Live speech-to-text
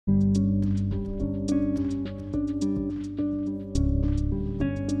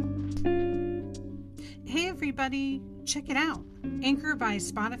everybody, check it out. Anchor by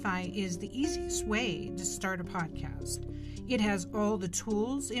Spotify is the easiest way to start a podcast. It has all the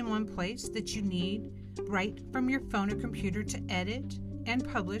tools in one place that you need right from your phone or computer to edit and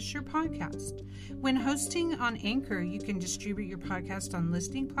publish your podcast. When hosting on Anchor, you can distribute your podcast on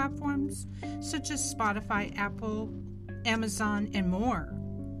listening platforms such as Spotify, Apple, Amazon, and more.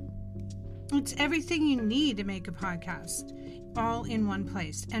 It's everything you need to make a podcast, all in one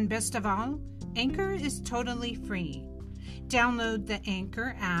place. And best of all, Anchor is totally free. Download the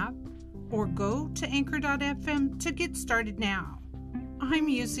Anchor app or go to anchor.fm to get started now. I'm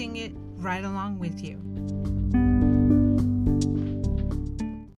using it right along with you.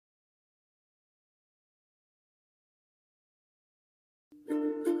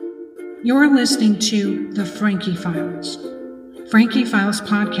 You're listening to The Frankie Files,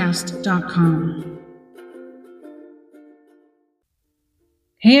 FrankieFilesPodcast.com.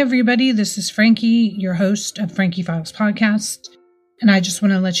 Hey everybody, this is Frankie, your host of Frankie Files Podcast, and I just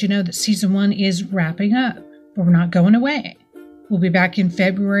want to let you know that Season 1 is wrapping up, but we're not going away. We'll be back in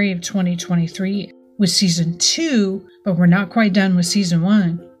February of 2023 with Season 2, but we're not quite done with Season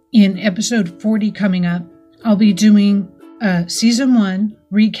 1. In episode 40 coming up, I'll be doing a Season 1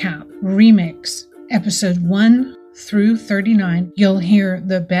 recap, remix, episode 1 through 39. You'll hear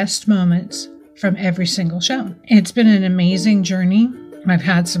the best moments from every single show. It's been an amazing journey. I've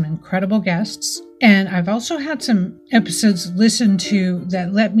had some incredible guests, and I've also had some episodes listened to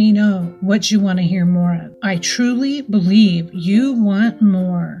that let me know what you want to hear more of. I truly believe you want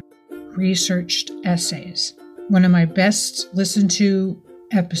more researched essays. One of my best listened to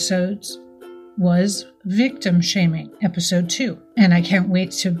episodes was Victim Shaming, episode 2, and I can't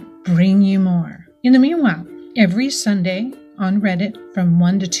wait to bring you more. In the meanwhile, every Sunday on Reddit from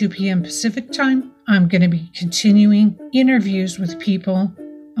 1 to 2 p.m. Pacific time, I'm going to be continuing interviews with people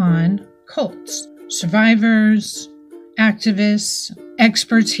on cults, survivors, activists,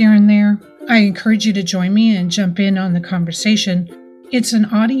 experts here and there. I encourage you to join me and jump in on the conversation. It's an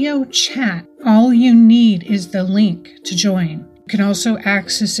audio chat. All you need is the link to join. You can also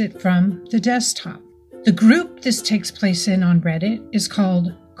access it from the desktop. The group this takes place in on Reddit is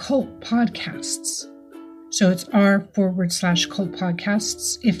called Cult Podcasts. So it's r/cult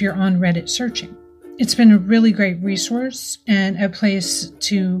podcasts if you're on Reddit searching. It's been a really great resource and a place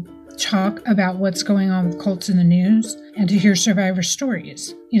to talk about what's going on with cults in the news and to hear survivor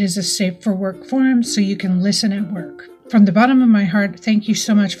stories. It is a safe for work forum so you can listen at work. From the bottom of my heart, thank you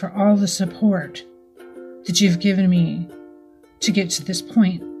so much for all the support that you've given me to get to this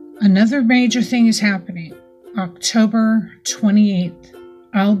point. Another major thing is happening. October 28th,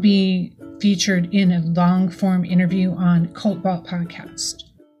 I'll be featured in a long-form interview on Cult Vault Podcast.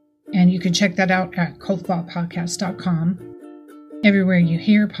 And you can check that out at cultvaultpodcast.com, everywhere you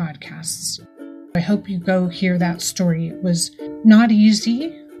hear podcasts. I hope you go hear that story. It was not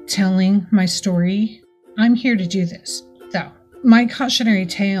easy telling my story. I'm here to do this, though. My cautionary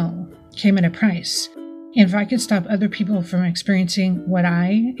tale came at a price. And if I could stop other people from experiencing what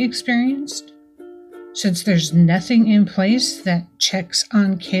I experienced, since there's nothing in place that checks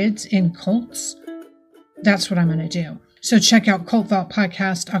on kids in cults, that's what I'm going to do. So check out Cult Vault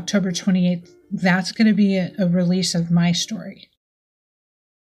Podcast, October 28th. That's going to be a release of my story.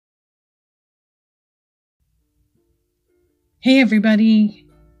 Hey, everybody,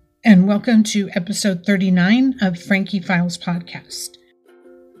 and welcome to episode 39 of Frankie Files Podcast.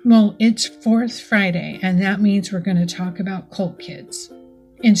 Well, it's 4th Friday, and that means we're going to talk about cult kids.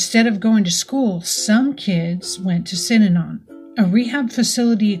 Instead of going to school, some kids went to Synanon, a rehab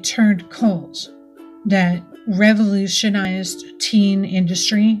facility turned cult that revolutionized teen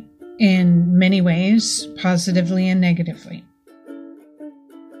industry in many ways, positively and negatively.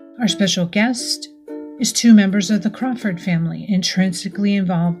 Our special guest is 2 members of the Crawford family intrinsically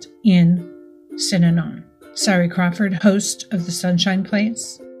involved in Synanon. Sari Crawford, host of the Sunshine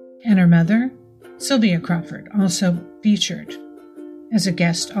Place, and her mother, Sylvia Crawford, also featured as a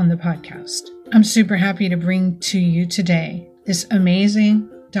guest on the podcast. I'm super happy to bring to you today this amazing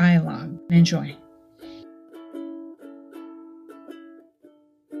dialogue. Enjoy.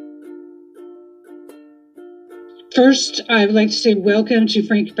 First, I would like to say welcome to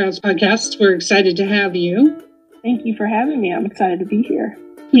Frankie Files Podcast. We're excited to have you. Thank you for having me. I'm excited to be here.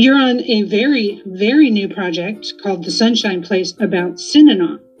 You're on a very, very new project called The Sunshine Place about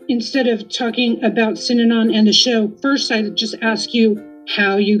Synanon. Instead of talking about Synanon and the show, first I'd just ask you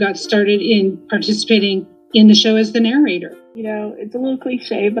how you got started in participating in the show as the narrator. You know, it's a little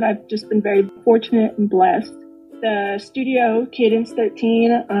cliche, but I've just been very fortunate and blessed. The studio, Cadence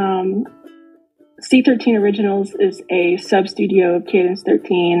 13, C13 Originals is a sub-studio of Cadence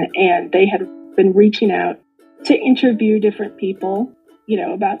 13, and they had been reaching out to interview different people,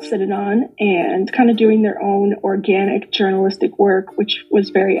 about Synanon and kind of doing their own organic journalistic work, which was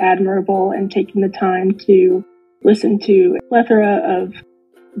very admirable, and taking the time to listen to a plethora of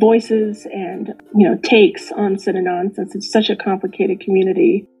voices and, takes on Synanon, since it's such a complicated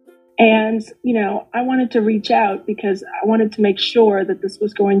community. And, I wanted to reach out because I wanted to make sure that this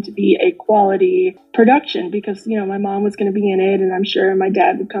was going to be a quality production because, my mom was going to be in it, and I'm sure my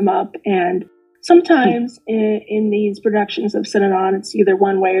dad would come up. And sometimes in these productions of Synanon, it's either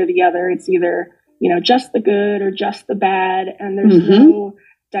one way or the other. It's either, just the good or just the bad. And there's no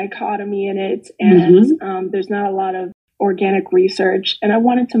dichotomy in it. And there's not a lot of organic research. And I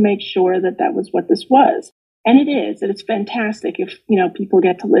wanted to make sure that that was what this was. And it is. And it's fantastic if, people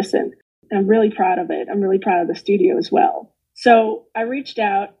get to listen. I'm really proud of it. I'm really proud of the studio as well. So I reached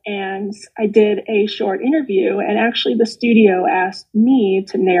out and I did a short interview. And actually the studio asked me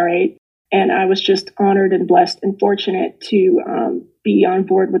to narrate. And I was just honored and blessed and fortunate to be on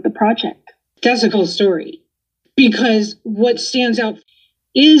board with the project. That's a cool story, because what stands out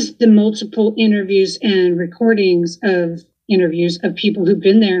is the multiple interviews and recordings of interviews of people who've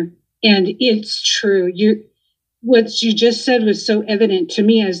been there. And it's true. What you just said was so evident to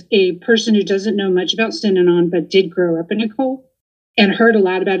me as a person who doesn't know much about Synanon, but did grow up in a cult and heard a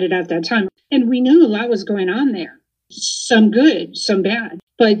lot about it at that time. And we knew a lot was going on there. Some good, some bad.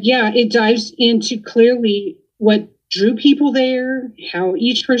 But yeah, it dives into clearly what drew people there, how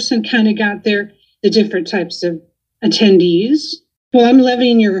each person kind of got there, the different types of attendees. Well, I'm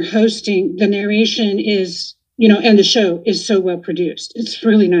loving your hosting. The narration is, and the show is so well produced. It's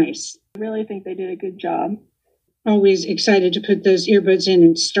really nice. I really think they did a good job. Always excited to put those earbuds in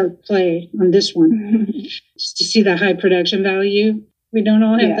and start play on this one. Just to see the high production value. We don't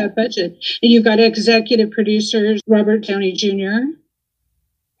all have that budget. And you've got executive producers, Robert Downey Jr.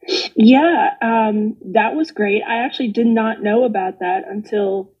 Yeah, that was great. I actually did not know about that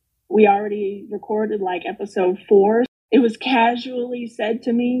until we already recorded episode 4. It was casually said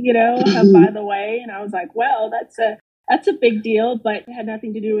to me, by the way, and I was like, well, that's a big deal, but it had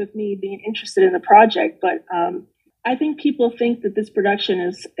nothing to do with me being interested in the project. But I think people think that this production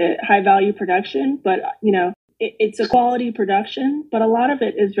is a high value production, but it's a quality production, but a lot of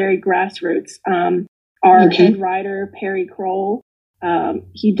it is very grassroots. Our head writer, Perry Kroll,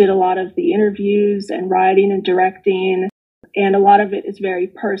 he did a lot of the interviews and writing and directing, and a lot of it is very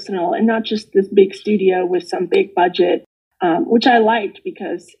personal and not just this big studio with some big budget, which I liked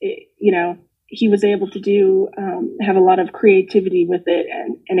because, he was able to have a lot of creativity with it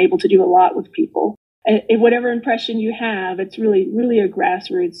and able to do a lot with people. And whatever impression you have, it's really, really a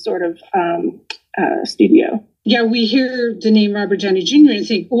grassroots sort of studio. Yeah, we hear the name Robert Downey Jr. and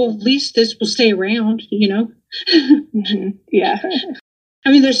think, well, at least this will stay around, Yeah.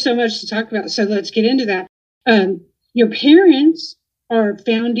 I mean, there's so much to talk about, so let's get into that. Your parents are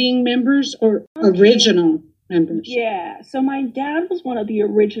founding members or original members? Yeah, so my dad was one of the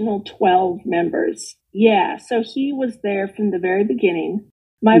original 12 members. Yeah, so he was there from the very beginning.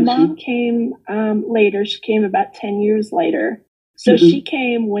 My mom came later. She came about 10 years later. So she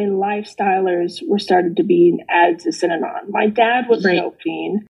came when lifestylers were started to be added to Synanon. My dad was a dope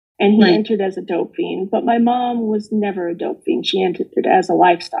fiend, and he entered as a dope fiend, but my mom was never a dope fiend. She entered as a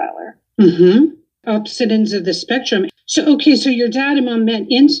lifestyler. Opposite ends of the spectrum. So, so your dad and mom met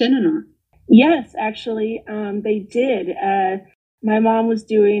in Synanon. Yes, actually, they did. My mom was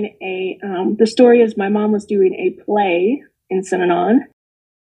doing the story is my mom was doing a play in Synanon.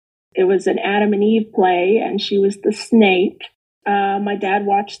 It was an Adam and Eve play, and she was the snake. My dad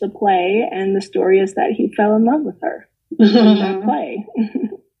watched the play, and the story is that he fell in love with her in that play.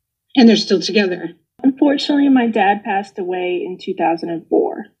 And they're still together. Unfortunately, my dad passed away in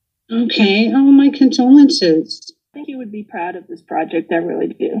 2004. Okay. Oh, my condolences. I think he would be proud of this project. I really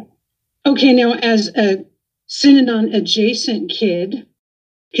do. Okay. Now, as a Synanon adjacent kid,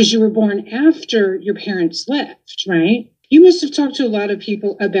 because you were born after your parents left, right? You must have talked to a lot of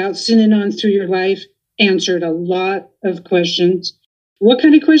people about Synanon through your life, answered a lot of questions. What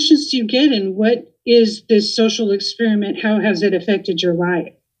kind of questions do you get, and what is this social experiment? How has it affected your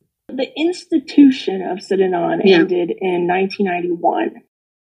life? The institution of Synanon ended in 1991,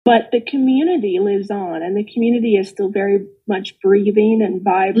 but the community lives on, and the community is still very much breathing and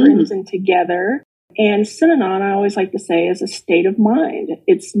vibrant and together. And Synanon, I always like to say, is a state of mind.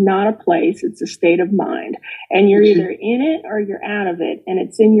 It's not a place, it's a state of mind. And you're either in it or you're out of it, and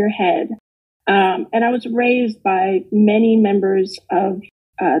it's in your head. And I was raised by many members of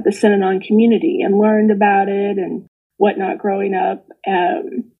the Synanon community and learned about it and whatnot growing up.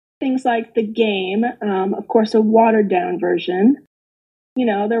 Things like the game, of course, a watered down version.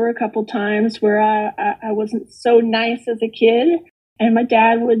 There were a couple times where I wasn't so nice as a kid, and my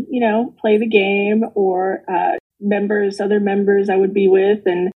dad would, play the game, or other members I would be with.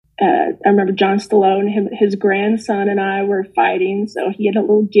 And I remember John Stallone, his grandson and I were fighting, so he had a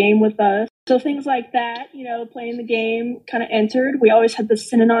little game with us. So things like that, playing the game kind of entered. We always had the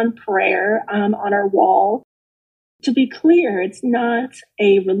Synanon prayer on our wall. To be clear, it's not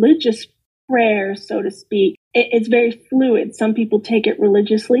a religious prayer, so to speak. It's very fluid. Some people take it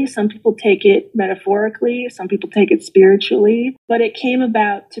religiously, some people take it metaphorically, some people take it spiritually, but it came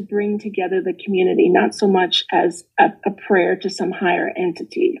about to bring together the community, not so much as a prayer to some higher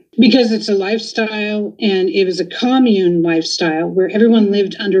entity. Because it's a lifestyle, and it was a commune lifestyle where everyone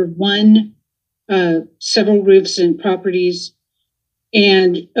lived under one, several roofs and properties,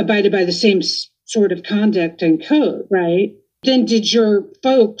 and abided by the same sort of conduct and code, right? Then did your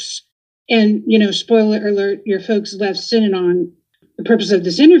folks, and, spoiler alert, your folks left Synanon. The purpose of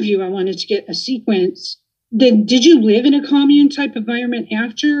this interview, I wanted to get a sequence. Then did you live in a commune type environment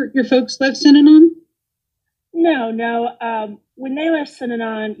after your folks left Synanon? No. When they left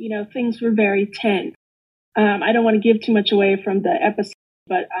Synanon, things were very tense. I don't want to give too much away from the episode,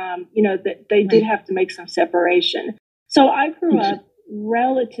 but, they did have to make some separation. So I grew up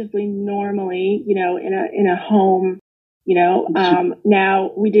relatively normally, in a home.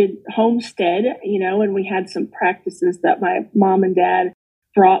 Now we did homestead, and we had some practices that my mom and dad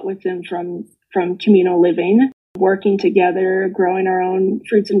brought with them from communal living, working together, growing our own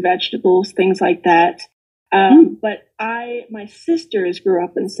fruits and vegetables, things like that. But my sisters grew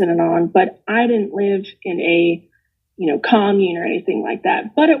up in Synanon, but I didn't live in a, commune or anything like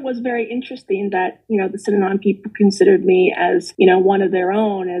that. But it was very interesting that, the Synanon people considered me as, one of their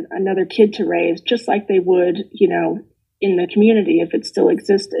own, as another kid to raise, just like they would, in the community if it still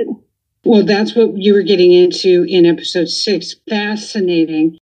existed. Well, that's what you were getting into in episode 6.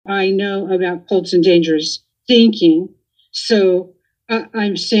 Fascinating. I know about cults and dangerous thinking. So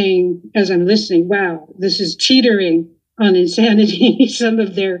I'm saying, as I'm listening, wow, this is teetering on insanity, some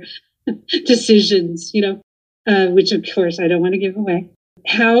of their decisions, which of course I don't want to give away.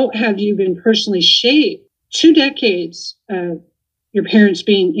 How have you been personally shaped? 2 decades of your parents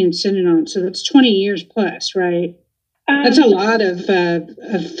being in Synanon. So that's 20 years plus, right? That's a lot of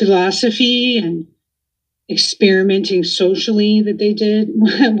philosophy and experimenting socially that they did.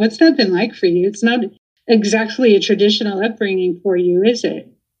 What's that been like for you? It's not exactly a traditional upbringing for you, is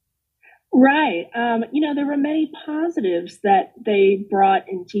it? Right. There were many positives that they brought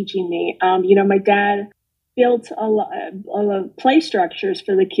in teaching me. My dad built a lot of play structures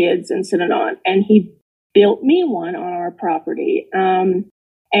for the kids in Synanon, and he built me one on our property.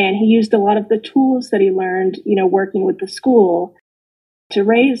 And he used a lot of the tools that he learned, working with the school to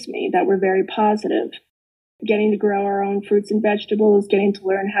raise me that were very positive. Getting to grow our own fruits and vegetables, getting to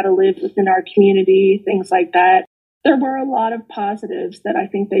learn how to live within our community, things like that. There were a lot of positives that I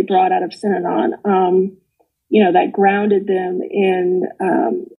think they brought out of Synanon, that grounded them in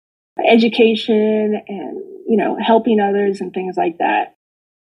education and, helping others and things like that.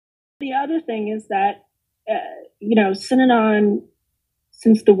 The other thing is that, Synanon,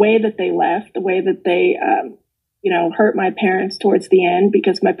 since the way that they left, the way that they, hurt my parents towards the end,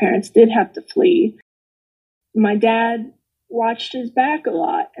 because my parents did have to flee, my dad watched his back a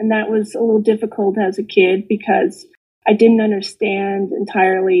lot. And that was a little difficult as a kid because I didn't understand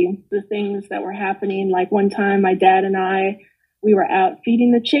entirely the things that were happening. Like one time, my dad and we were out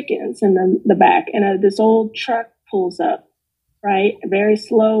feeding the chickens in the back, and this old truck pulls up, right, very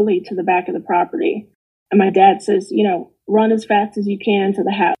slowly to the back of the property. And my dad says, run as fast as you can to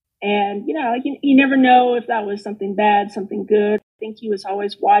the house. And, you never know if that was something bad, something good. I think he was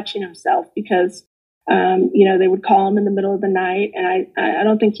always watching himself because, they would call him in the middle of the night. And I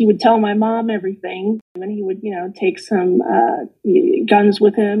don't think he would tell my mom everything. And he would, take some guns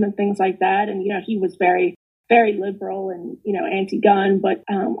with him and things like that. And, he was very, very liberal and, anti-gun, but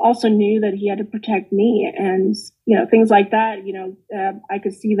also knew that he had to protect me and, things like that. I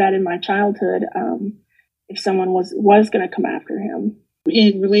could see that in my childhood. If someone was going to come after him.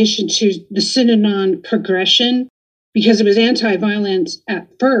 In relation to the Synanon progression, because it was anti-violence at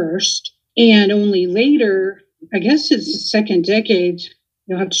first, and only later, I guess it's the second decade,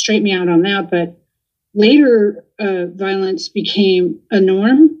 you'll have to straighten me out on that, but later violence became a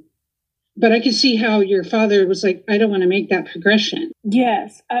norm. But I could see how your father was like, I don't want to make that progression.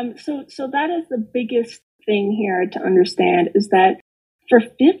 Yes. So that is the biggest thing here to understand, is that for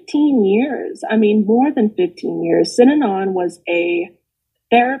 15 years, more than 15 years, Synanon was a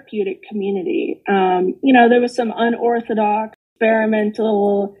therapeutic community. There was some unorthodox,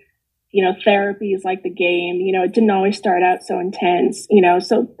 experimental therapy is like the game. It didn't always start out so intense,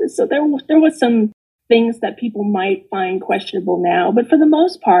 so there was some things that people might find questionable now, but for the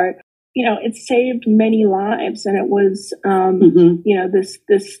most part, it saved many lives, and it was,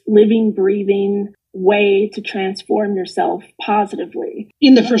 this living, breathing way to transform yourself positively.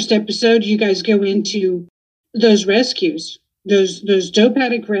 In the first episode, you guys go into those rescues, those dope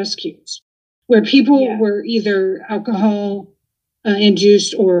addict rescues, where people were either alcohol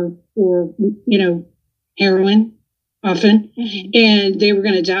induced or heroin often, and they were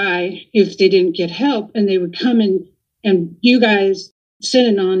going to die if they didn't get help, and they would come in, and you guys,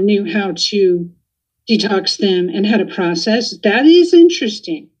 Synanon, knew how to detox them and how to process. That is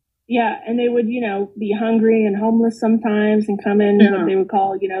interesting. Yeah, and they would, be hungry and homeless sometimes and come in what they would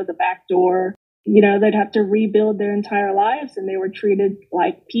call, the back door. They'd have to rebuild their entire lives, and they were treated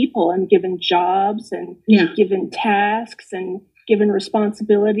like people and given jobs and given tasks and given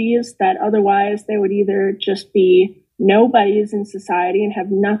responsibilities that otherwise they would either just be nobodies in society and have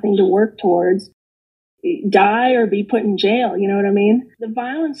nothing to work towards, die, or be put in jail. You know what I mean? The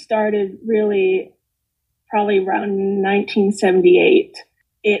violence started really probably around 1978.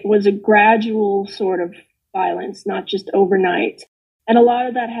 It was a gradual sort of violence, not just overnight. And a lot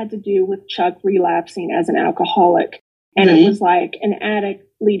of that had to do with Chuck relapsing as an alcoholic. And it was like an addict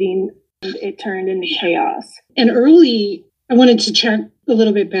leading, it turned into chaos. And early, I wanted to check a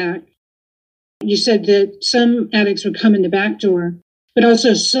little bit back. You said that some addicts would come in the back door, but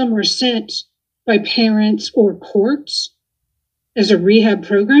also some were sent by parents or courts as a rehab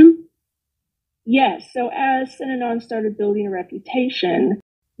program? Yes. So as Synanon started building a reputation,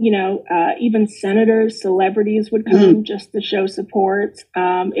 even senators, celebrities would come just to show support.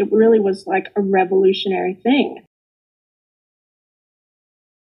 It really was like a revolutionary thing.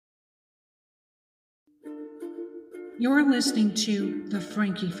 You're listening to The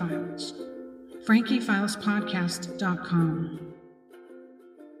Frankie Files. FrankieFilesPodcast.com.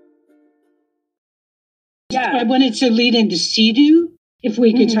 Yeah. I wanted to lead into CEDU, if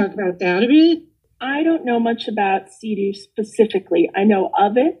we could talk about that a bit. I don't know much about CEDU specifically. I know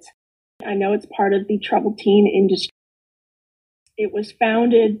of it. I know it's part of the troubled teen industry. It was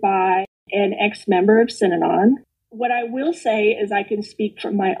founded by an ex-member of Synanon. What I will say is I can speak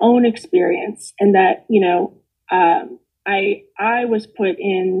from my own experience, and that, I was put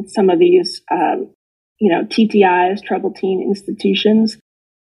in some of these, TTIs, troubled teen institutions,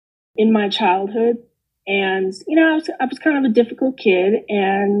 in my childhood. And, I was kind of a difficult kid.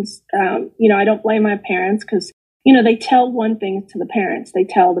 And, I don't blame my parents because, they tell one thing to the parents. They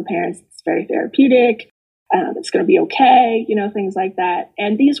tell the parents it's very therapeutic, it's going to be okay, things like that.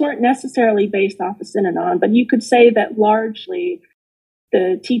 And these weren't necessarily based off of Synanon, but you could say that largely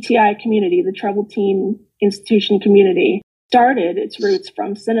the TTI community, the troubled teen institution community, started its roots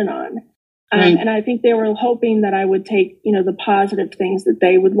from Synanon. And I think they were hoping that I would take, the positive things that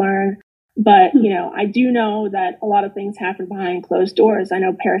they would learn. But, I do know that a lot of things happen behind closed doors. I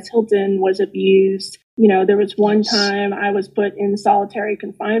know Paris Hilton was abused. There was one time I was put in solitary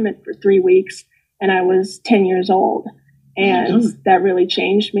confinement for 3 weeks, and I was 10 years old. And that really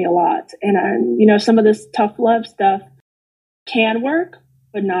changed me a lot. And, some of this tough love stuff can work,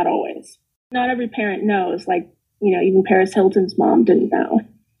 but not always. Not every parent knows. Like, even Paris Hilton's mom didn't know.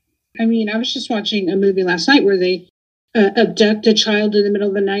 I mean, I was just watching a movie last night where they abduct a child in the middle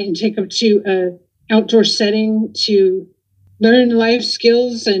of the night and take them to an outdoor setting to learn life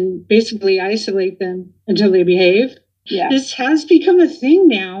skills and basically isolate them until they behave. Yeah. This has become a thing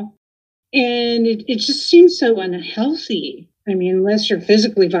now, and it just seems so unhealthy. I mean, unless you're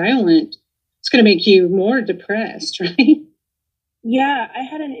physically violent, it's going to make you more depressed, right? Yeah, I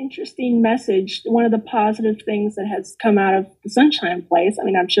had an interesting message. One of the positive things that has come out of the Sunshine Place, I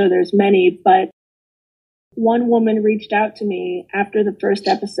mean, I'm sure there's many, but one woman reached out to me after the first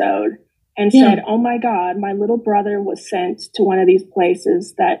episode and said, "Oh my God, my little brother was sent to one of these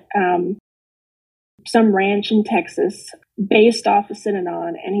places that, some ranch in Texas based off of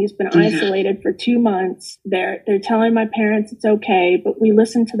Synanon, and he's been isolated for 2 months. They're telling my parents it's okay, but we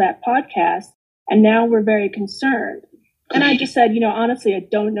listened to that podcast and now we're very concerned." And I just said, honestly, I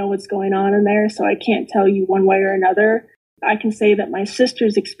don't know what's going on in there, so I can't tell you one way or another. I can say that my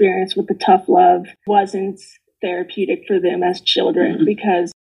sister's experience with the tough love wasn't therapeutic for them as children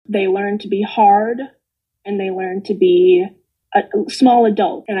because they learned to be hard and they learned to be a small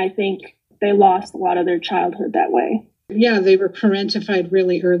adult. And I think they lost a lot of their childhood that way. Yeah, they were parentified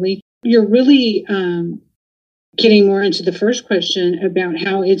really early. You're really getting more into the first question about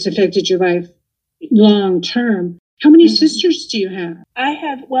how it's affected your life long term. How many sisters do you have? I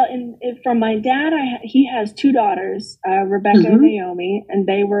have, from my dad, he has 2 daughters, Rebecca and Naomi, and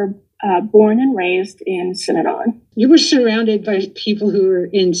they were born and raised in Synanon. You were surrounded by people who were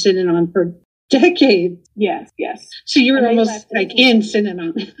in Synanon for decades. Yes. So you were almost like in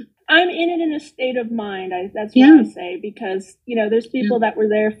Synanon. I'm in it in a state of mind. That's what I say, because, there's people that were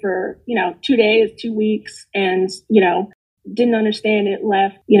there for, 2 days, 2 weeks, and, didn't understand it,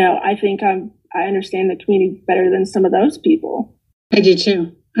 left. I think I understand the community better than some of those people. I do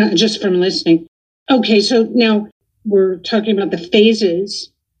too, just from listening. Okay, so now we're talking about the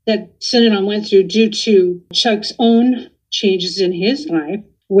phases that Synanon went through due to Chuck's own changes in his life,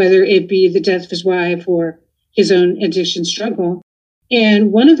 whether it be the death of his wife or his own addiction struggle.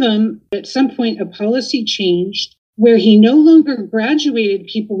 And one of them, at some point, a policy changed where he no longer graduated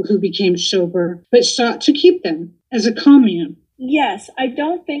people who became sober, but sought to keep them as a commune. Yes, I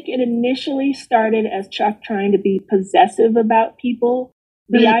don't think it initially started as Chuck trying to be possessive about people.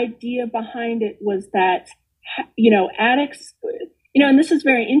 The idea behind it was that, addicts, and this is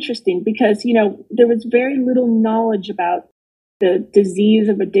very interesting because, there was very little knowledge about the disease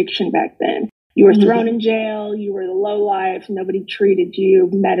of addiction back then. You were thrown in jail, you were the lowlife, nobody treated you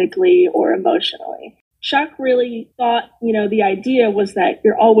medically or emotionally. Chuck really thought, the idea was that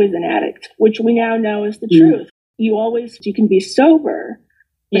you're always an addict, which we now know is the truth. You can be sober,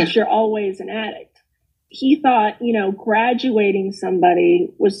 but you're always an addict. He thought, graduating somebody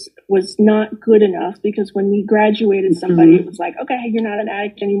was not good enough, because when you graduated somebody, it was like, okay, you're not an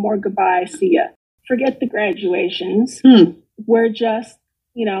addict anymore, goodbye, see ya. Forget the graduations. We're just,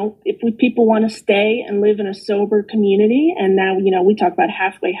 if people want to stay and live in a sober community, and now, we talk about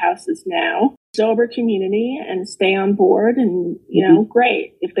halfway houses now, sober community, and stay on board, and,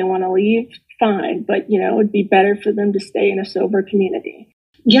 great. If they want to leave, fine. But, it'd be better for them to stay in a sober community.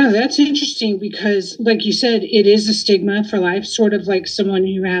 Yeah, that's interesting because, like you said, it is a stigma for life, sort of like someone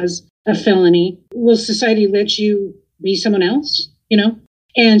who has a felony. Will society let you be someone else,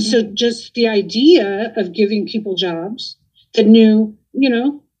 And so just the idea of giving people jobs that knew,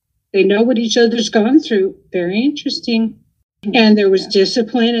 they know what each other's gone through. Very interesting. And there was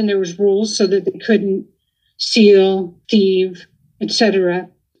discipline and there was rules so that they couldn't steal, thieve, etc.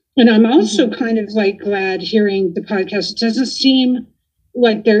 And I'm also kind of glad hearing the podcast. It doesn't seem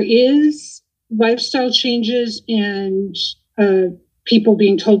like there is lifestyle changes and people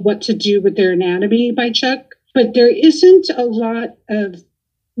being told what to do with their anatomy by Chuck, but there isn't a lot of,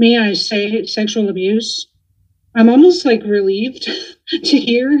 may I say, sexual abuse. I'm almost relieved to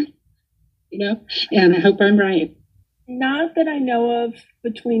hear, and I hope I'm right. Not that I know of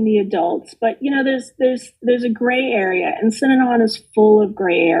between the adults, but there's a gray area, and Synanon is full of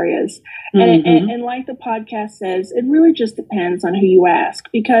gray areas. And like the podcast says, it really just depends on who you ask,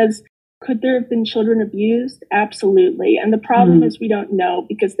 because could there have been children abused? Absolutely. And the problem is we don't know,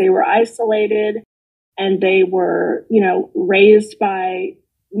 because they were isolated and they were, raised by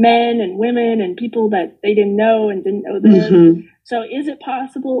men and women and people that they didn't know and didn't know them. So is it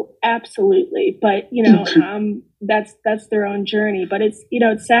possible? Absolutely. But, that's their own journey. But it's,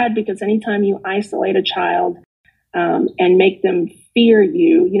 it's sad, because anytime you isolate a child and make them fear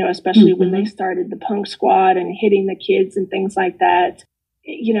you, especially when they started the punk squad and hitting the kids and things like that,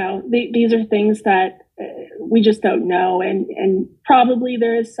 these are things that we just don't know. And probably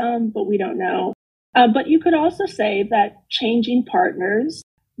there is some, but we don't know. But you could also say that changing partners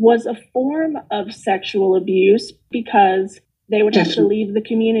was a form of sexual abuse, because they would have to leave the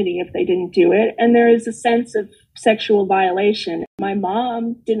community if they didn't do it. And there is a sense of sexual violation. My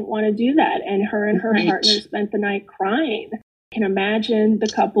mom didn't want to do that, and her partner spent the night crying. I can imagine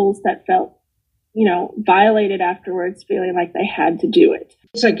the couples that felt, violated afterwards, feeling like they had to do it.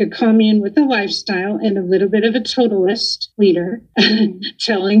 It's like a commune with a lifestyle and a little bit of a totalist leader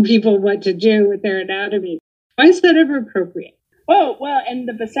telling people what to do with their anatomy. Why is that ever appropriate? Oh, well, and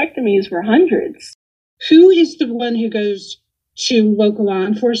the vasectomies were hundreds. Who is the one who goes to local law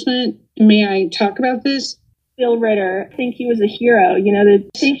enforcement? May I talk about this? Bill Ritter. I think he was a hero. I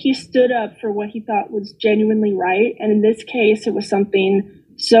think he stood up for what he thought was genuinely right. And in this case, it was something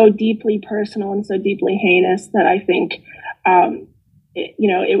so deeply personal and so deeply heinous that I think,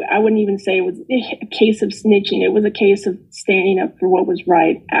 I wouldn't even say it was a case of snitching. It was a case of standing up for what was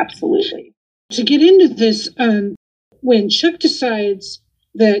right. Absolutely. To get into this, when Chuck decides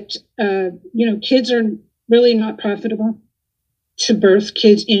that, kids are really not profitable, to birth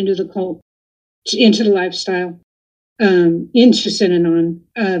kids into the cult, into the lifestyle, into Synanon,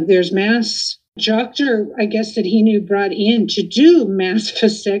 there's mass doctor, I guess, that he knew brought in to do mass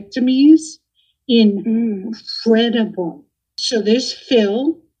vasectomies. Incredible. So this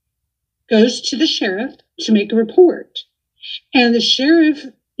Phil goes to the sheriff to make a report. And the sheriff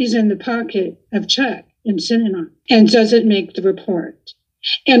is in the pocket of Chuck in Synanon and doesn't make the report.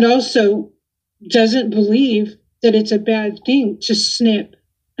 And also doesn't believe that it's a bad thing to snip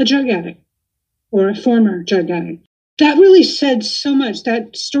a drug addict or a former drug addict. That really said so much.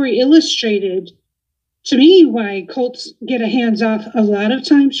 That story illustrated to me why cults get a hands off a lot of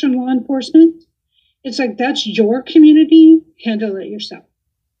times from law enforcement. It's like, that's your community, handle it yourself.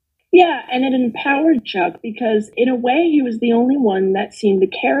 Yeah, and it empowered Chuck because in a way he was the only one that seemed to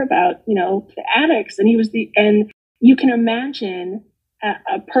care about, the addicts. And and you can imagine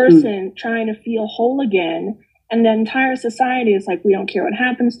a person trying to feel whole again. And the entire society is like, we don't care what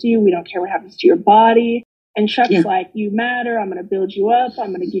happens to you. We don't care what happens to your body. And Chuck's like, you matter. I'm going to build you up. I'm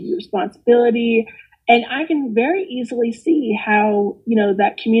going to give you responsibility. And I can very easily see how,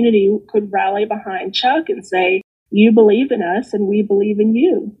 that community could rally behind Chuck and say, you believe in us and we believe in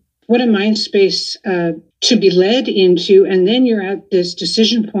you. What a mind space to be led into. And then you're at this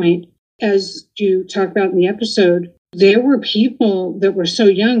decision point, as you talk about in the episode. There were people that were so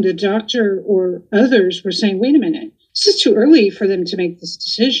young, the doctor or others were saying, wait a minute, this is too early for them to make this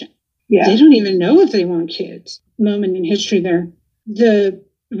decision. Yeah. They don't even know if they want kids. Moment in history there. The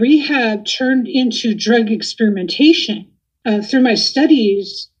rehab turned into drug experimentation. Through my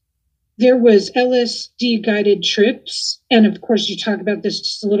studies, there was LSD-guided trips. And of course, you talk about this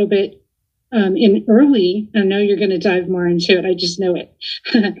just a little bit in early. I know you're going to dive more into it. I just know it.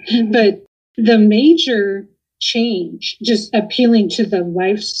 But the major change, just appealing to the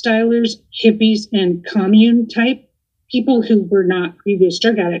lifestylers, hippies, and commune type people who were not previous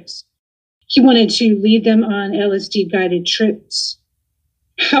drug addicts. He wanted to lead them on LSD-guided trips.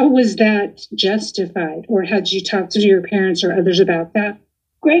 How was that justified? Or had you talked to your parents or others about that?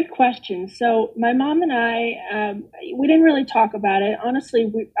 Great question. So my mom and I, we didn't really talk about it.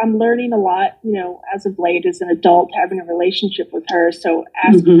 Honestly, I'm learning a lot, as of late as an adult, having a relationship with her. So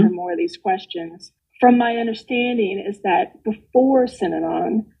asking her more of these questions. From my understanding is that before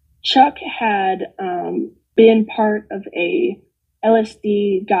Synanon, Chuck had been part of a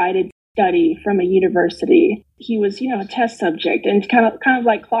LSD-guided study from a university. He was, a test subject, and kind of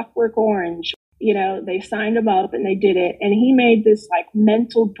like Clockwork Orange. They signed him up and they did it, and he made this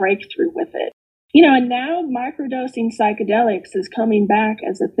mental breakthrough with it. And now microdosing psychedelics is coming back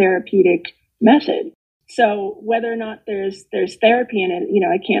as a therapeutic method. So whether or not there's therapy in it,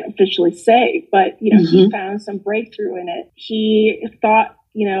 I can't officially say, but, he found some breakthrough in it. He thought,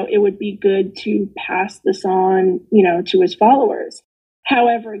 it would be good to pass this on, to his followers.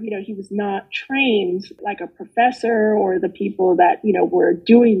 However, he was not trained like a professor or the people that, were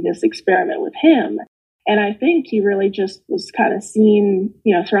doing this experiment with him. And I think he really just was kind of seeing,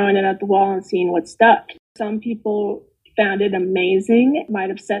 throwing it at the wall and seeing what stuck. Some people found it amazing. It might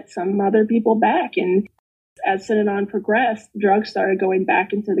have set some other people back. And as Synanon progressed, drugs started going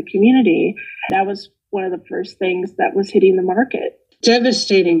back into the community. That was one of the first things that was hitting the market.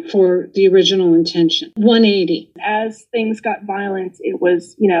 Devastating for the original intention. 180. As things got violent, it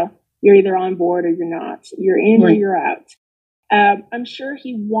was, you're either on board or you're not. You're in or you're out. I'm sure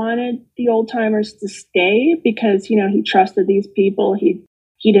he wanted the old timers to stay because, he trusted these people. He'd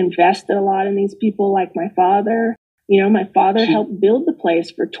invested a lot in these people, like my father. My father helped build the place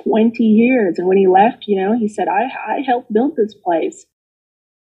for 20 years. And when he left, he said, I helped build this place.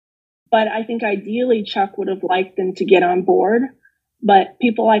 But I think ideally Chuck would have liked them to get on board. But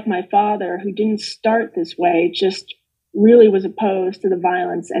people like my father, who didn't start this way, just really was opposed to the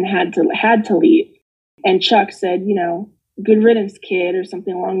violence and had to leave. And Chuck said, good riddance, kid, or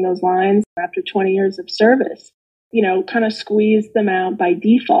something along those lines after 20 years of service. Kind of squeezed them out by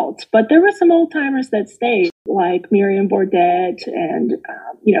default. But there were some old timers that stayed, like Miriam Bordet and,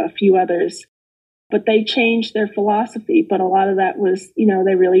 a few others. But they changed their philosophy. But a lot of that was,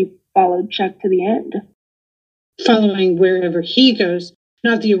 they really followed Chuck to the end. Following wherever he goes,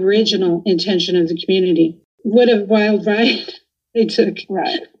 not the original intention of the community. What a wild ride they took.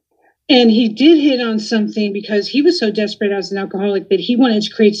 Right. And he did hit on something because he was so desperate as an alcoholic that he wanted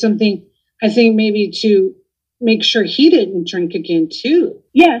to create something, I think, maybe to make sure he didn't drink again, too.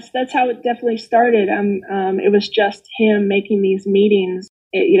 Yes, that's how it definitely started. It was just him making these meetings,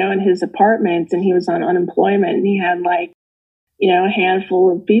 in his apartment, and he was on unemployment, and he had a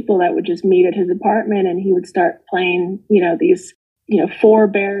handful of people that would just meet at his apartment, and he would start playing, these,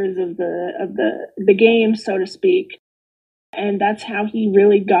 forebears of the game, so to speak. And that's how he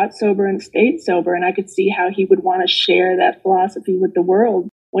really got sober and stayed sober. And I could see how he would want to share that philosophy with the world.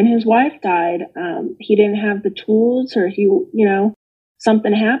 When his wife died, he didn't have the tools, or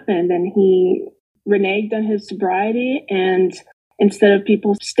something happened, and he reneged on his sobriety. And instead of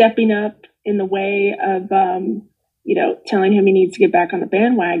people stepping up in the way of, telling him he needs to get back on the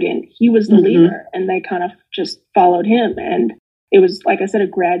bandwagon, he was the leader, and they kind of just followed him. And it was, like I said, a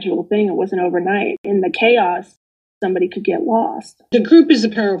gradual thing. It wasn't overnight. In the chaos, somebody could get lost. The group is a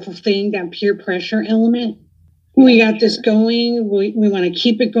powerful thing, that peer pressure element. We got this going. We want to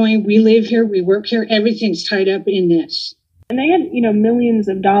keep it going. We live here. We work here. Everything's tied up in this. And they had, millions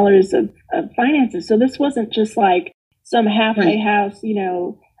of dollars of finances. So this wasn't just like some halfway house,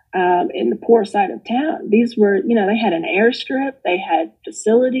 in the poor side of town. These were, they had an airstrip. They had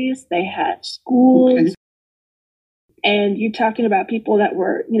facilities. They had schools. Okay. And you're talking about people that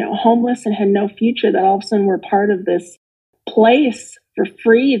were, homeless and had no future, that all of a sudden were part of this place for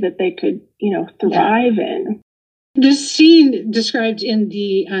free that they could, thrive in. This scene described in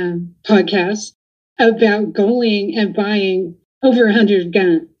the podcast about going and buying over 100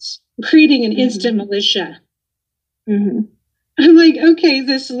 guns, creating an instant militia. Mm-hmm. I'm like, okay,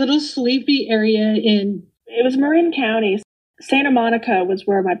 this little sleepy area It was Marin County. Santa Monica was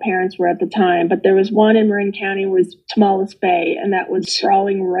where my parents were at the time, but there was one in Marin County was Tomales Bay, and that was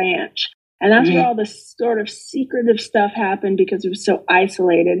Sprawling Ranch. And that's where all this sort of secretive stuff happened because it was so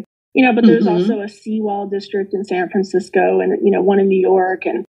isolated. But there's also a seawall district in San Francisco and, one in New York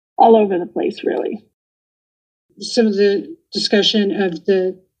and all over the place, really. Some of the discussion of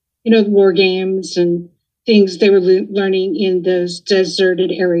the, war games and things they were learning in those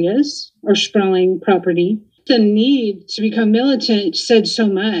deserted areas or sprawling property. The need to become militant said so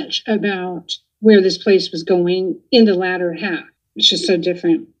much about where this place was going in the latter half. It's just so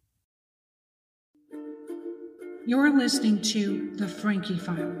different. You're listening to The Frankie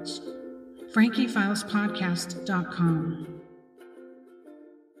Files, frankiefilespodcast.com.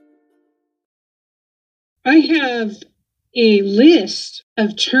 I have a list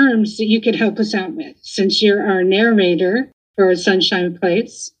of terms that you could help us out with, since you're our narrator for Sunshine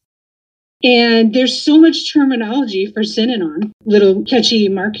Place. And there's so much terminology for Synanon, little catchy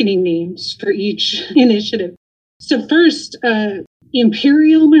marketing names for each initiative. So first,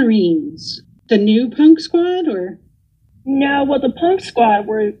 Imperial Marines. The new punk squad, or? No, well, the punk squad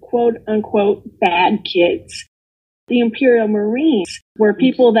were quote unquote bad kids. The Imperial Marines were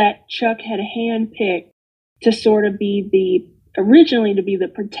people that Chuck had handpicked to sort of originally to be the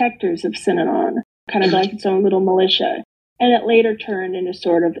protectors of Synanon, kind of like its own little militia. And it later turned into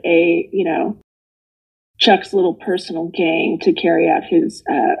sort of a, Chuck's little personal gang to carry out his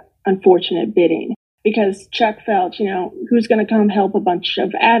unfortunate bidding. Because Chuck felt, who's going to come help a bunch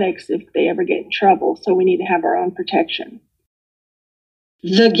of addicts if they ever get in trouble? So we need to have our own protection.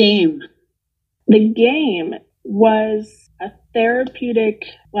 The game. The game was a therapeutic,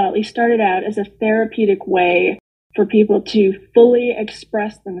 well, at least started out as a therapeutic way for people to fully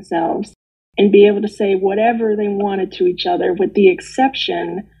express themselves and be able to say whatever they wanted to each other, with the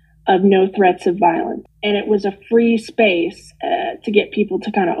exception of no threats of violence. And it was a free space to get people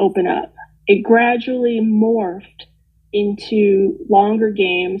to kind of open up. It gradually morphed into longer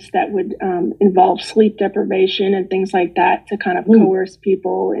games that would involve sleep deprivation and things like that to kind of coerce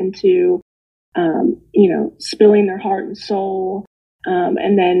people into, spilling their heart and soul.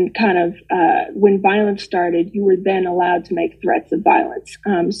 And then kind of when violence started, you were then allowed to make threats of violence.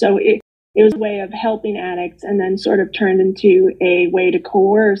 So it was a way of helping addicts, and then sort of turned into a way to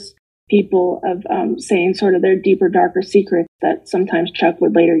coerce people of saying sort of their deeper, darker secrets that sometimes Chuck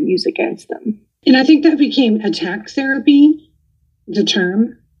would later use against them. And I think that became attack therapy, the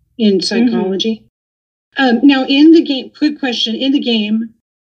term in psychology. Now, in the game, quick question, in the game,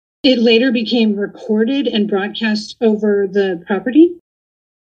 it later became recorded and broadcast over the property?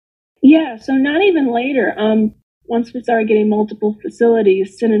 Yeah, so not even later. Once we started getting multiple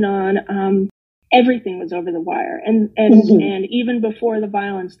facilities, Synanon, everything was over the wire. And even before the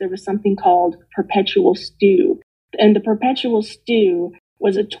violence, there was something called Perpetual Stew. And the Perpetual Stew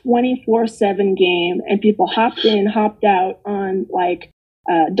was a 24/7 game, and people hopped in, hopped out on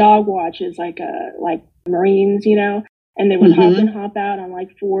dog watches, like Marines, and they would hop in, hop out on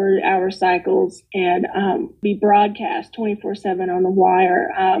 4-hour cycles and be broadcast 24/7 on the wire.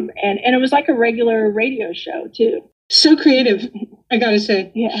 And it was like a regular radio show too. So creative, I gotta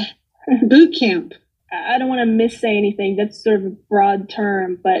say. Yeah. Boot camp. I don't want to missay anything. That's sort of a broad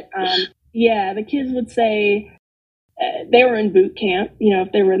term, but the kids would say they were in boot camp.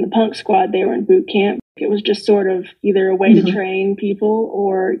 If they were in the punk squad, they were in boot camp. It was just sort of either a way to train people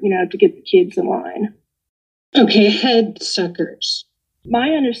or, to get the kids in line. Okay, head suckers. My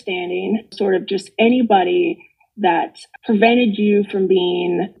understanding, sort of just anybody that prevented you from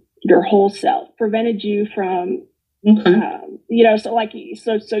being your whole self, prevented you from,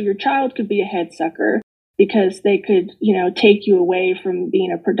 so your child could be a head sucker because they could, take you away from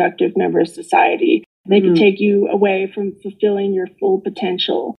being a productive member of society. They could take you away from fulfilling your full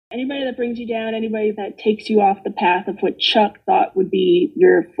potential. Anybody that brings you down, anybody that takes you off the path of what Chuck thought would be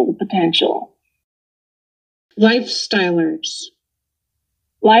your full potential. Lifestylers.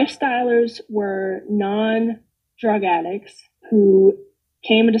 Lifestylers were non-drug addicts who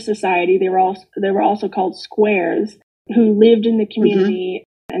came into society. They were also called squares, who lived in the community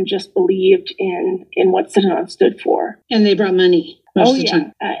and just believed in what Synanon stood for. And they brought money. Most of the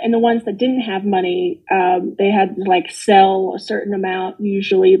time. And the ones that didn't have money, they had to like sell a certain amount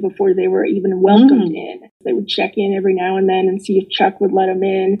usually before they were even welcomed in. They would check in every now and then and see if Chuck would let them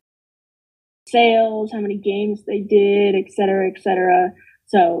in. Sales, how many games they did, et cetera, et cetera.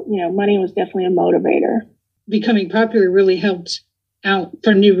 So, money was definitely a motivator. Becoming popular really helped out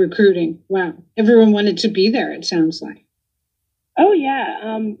for new recruiting. Wow. Everyone wanted to be there, it sounds like. Oh,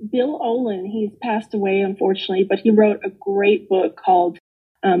 yeah. Bill Olin, he's passed away, unfortunately, but he wrote a great book called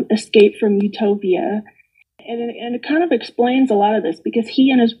Escape from Utopia. And it kind of explains a lot of this because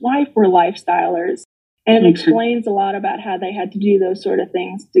he and his wife were lifestylers. And it explains a lot about how they had to do those sort of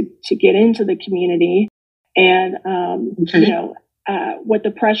things to get into the community and, what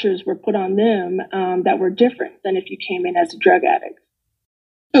the pressures were put on them that were different than if you came in as a drug addict.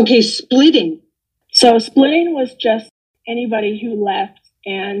 Okay, splitting. So splitting was just anybody who left.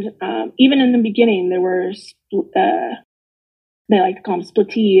 And even in the beginning, there were, they like to call them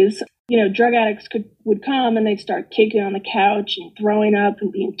splittees. Drug addicts would come and they'd start kicking on the couch and throwing up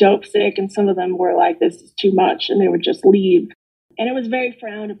and being dope sick. And some of them were like, this is too much. And they would just leave. And it was very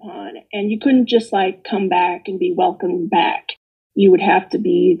frowned upon. And you couldn't just like come back and be welcomed back. You would have to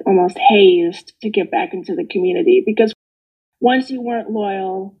be almost hazed to get back into the community because once you weren't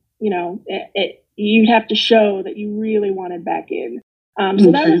loyal, you'd have to show that you really wanted back in.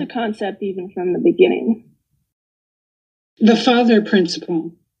 So that was a concept even from the beginning. The father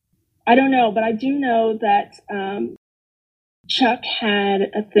principle. I don't know, but I do know that Chuck had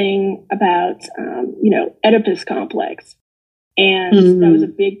a thing about, Oedipus complex. And that was a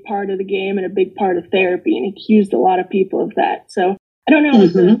big part of the game and a big part of therapy. And he accused a lot of people of that. So I don't know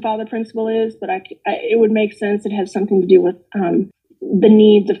what the father principle is, but it would make sense. It has something to do with the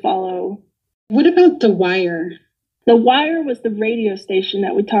need to follow. What about The Wire? The Wire was the radio station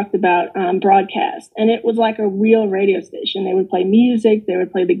that we talked about broadcast. And it was like a real radio station. They would play music. They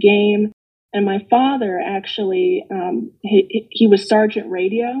would play the game. And my father actually, he was Sergeant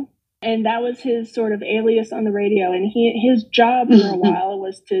Radio. And that was his sort of alias on the radio. And his job for a while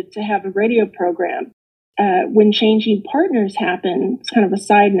was to have a radio program. When changing partners happened, it's kind of a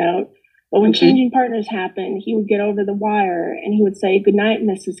side note, but when changing partners happened, he would get over the wire and he would say, "Good night,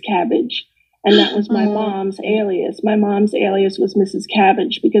 Mrs. Cabbage." And that was my mom's alias. My mom's alias was Mrs.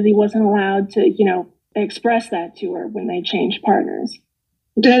 Cabbage because he wasn't allowed to, express that to her when they changed partners.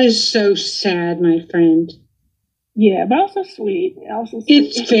 That is so sad, my friend. Yeah, but also sweet.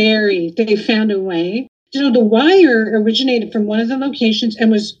 It's very. They found a way. The Wire originated from one of the locations and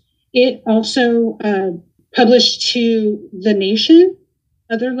was it also published to the nation,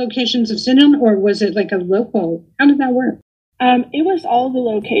 other locations of Synanon, or was it like a local? How did that work? It was all the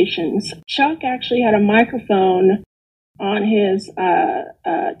locations. Chuck actually had a microphone on his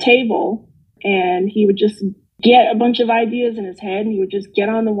table, and he would just get a bunch of ideas in his head, and he would just get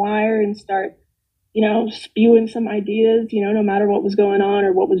on the wire and start spewing some ideas, no matter what was going on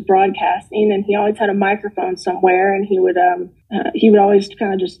or what was broadcasting. And he always had a microphone somewhere, and he would always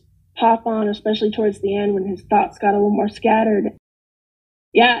kind of just pop on, especially towards the end when his thoughts got a little more scattered.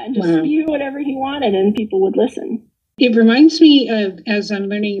 Yeah, and just spew whatever he wanted, and people would listen. It reminds me of, as I'm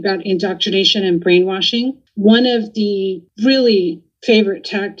learning about indoctrination and brainwashing, one of the really favorite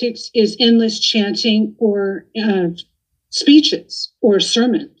tactics is endless chanting or speeches or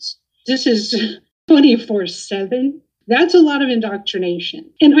sermons. This is 24/7. That's a lot of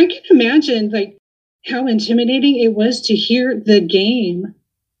indoctrination. And I can imagine how intimidating it was to hear the game,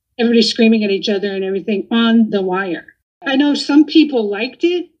 everybody screaming at each other and everything on the wire. I know some people liked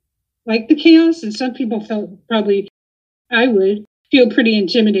it, liked the chaos, and some people felt probably, I would feel pretty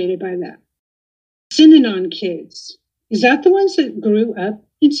intimidated by that. Synanon kids. Is that the ones that grew up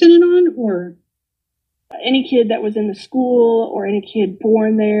in Synanon, or? Any kid that was in the school or any kid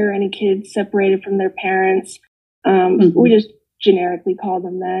born there, any kid separated from their parents. We just generically call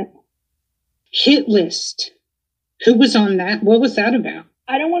them that. Hit list. Who was on that? What was that about?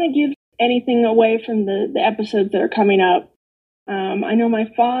 I don't want to give anything away from the episodes that are coming up. I know my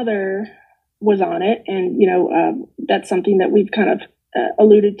father was on it, and, that's something that we've kind of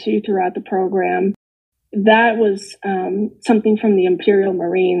alluded to throughout the program. That was something from the Imperial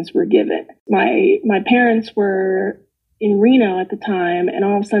Marines were given. My parents were in Reno at the time, and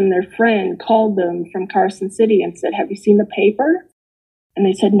all of a sudden their friend called them from Carson City and said, "Have you seen the paper?" And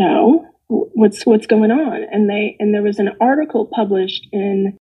they said, "No. What's going on?" And there was an article published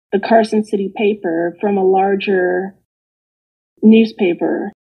in the Carson City paper from a larger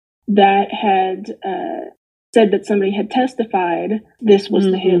newspaper that had said that somebody had testified this was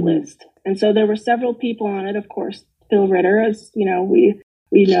the hit list. And so there were several people on it, of course, Phil Ritter, as you know, we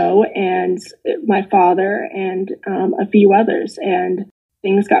know, and my father and a few others, and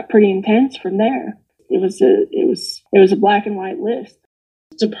things got pretty intense from there. It was a black and white list.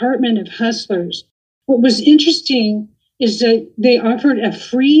 Department of Hustlers. What was interesting is that they offered a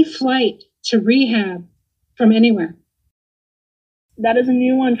free flight to rehab from anywhere. That is a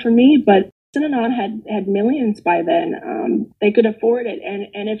new one for me, but Synanon had millions by then. They could afford it.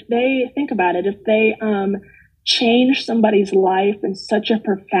 And if they think about it, if they change somebody's life in such a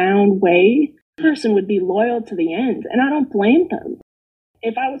profound way, the person would be loyal to the end. And I don't blame them.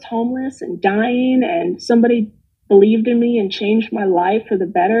 If I was homeless and dying and somebody believed in me and changed my life for the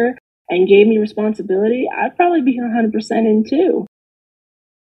better and gave me responsibility, I'd probably be 100% in too.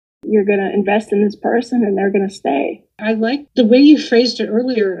 You're going to invest in this person and they're going to stay. I like the way you phrased it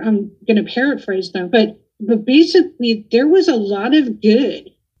earlier. I'm going to paraphrase now, but basically there was a lot of good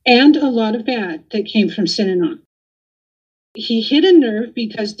and a lot of bad that came from Synanon. He hit a nerve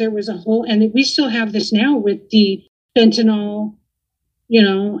because there was a whole, and we still have this now with the fentanyl,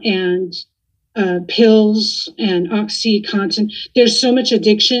 and pills and OxyContin. There's so much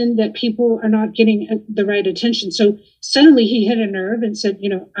addiction that people are not getting the right attention. So suddenly he hit a nerve and said,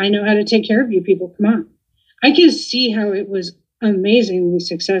 I know how to take care of you people. Come on. I can see how it was amazingly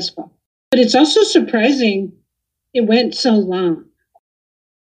successful. But it's also surprising it went so long.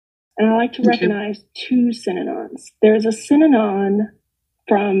 And I like to recognize two Synanons. There's a Synanon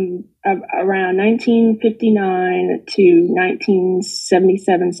from around 1959 to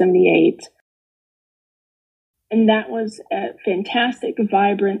 1977, 78. And that was a fantastic,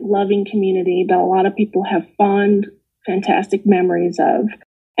 vibrant, loving community that a lot of people have fond, fantastic memories of.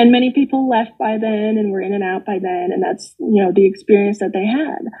 And many people left by then and were in and out by then. And that's, the experience that they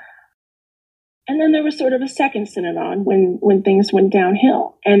had. And then there was sort of a second Synanon when things went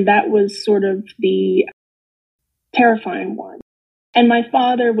downhill. And that was sort of the terrifying one. And my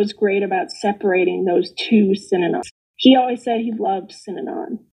father was great about separating those two Synanons. He always said he loved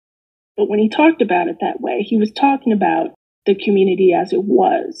Synanon. But when he talked about it that way, he was talking about the community as it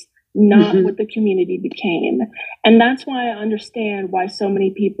was, not what the community became. And that's why I understand why so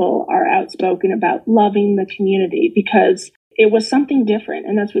many people are outspoken about loving the community, because it was something different.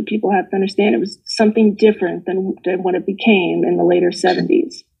 And that's what people have to understand. It was something different than what it became in the later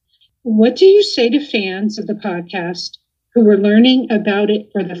 70s. What do you say to fans of the podcast who were learning about it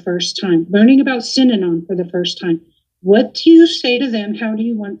for the first time, learning about Synanon for the first time? What do you say to them? How do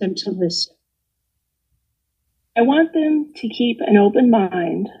you want them to listen? I want them to keep an open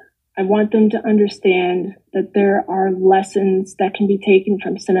mind. I want them to understand that there are lessons that can be taken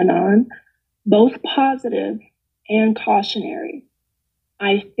from Synanon, both positive and cautionary.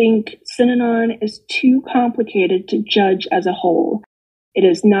 I think Synanon is too complicated to judge as a whole. It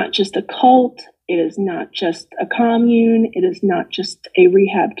is not just a cult. It is not just a commune. It is not just a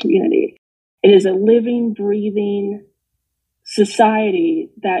rehab community. It is a living, breathing society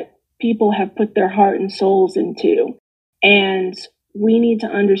that people have put their heart and souls into. And we need to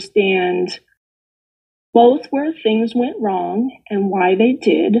understand both where things went wrong and why they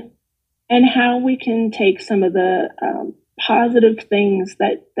did, and how we can take some of the positive things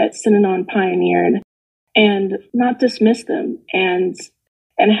that Synanon pioneered and not dismiss them. And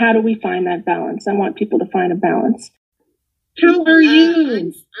how do we find that balance? I want people to find a balance. How are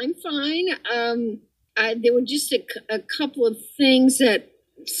you? I'm fine. There were just a couple of things that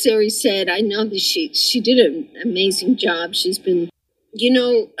Sari said. I know that she did an amazing job. She's been,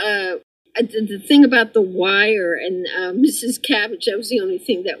 the thing about The Wire and Mrs. Cabbage, that was the only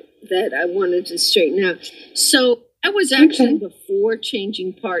thing that I wanted to straighten out. So I was actually before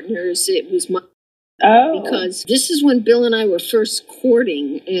changing partners. It was because this is when Bill and I were first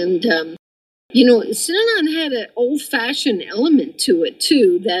courting, and Synanon had an old-fashioned element to it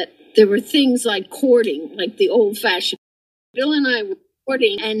too. That there were things like courting, like the old-fashioned. Bill and I were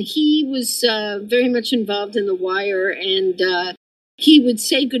courting, and he was very much involved in The Wire, and he would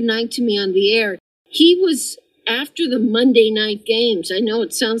say goodnight to me on the air. He was after the Monday night games. I know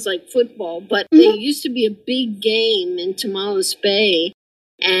it sounds like football, but there used to be a big game in Tamales Bay,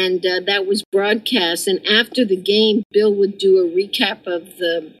 and that was broadcast. And after the game, Bill would do a recap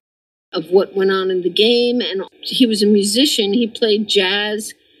of what went on in the game. And he was a musician. He played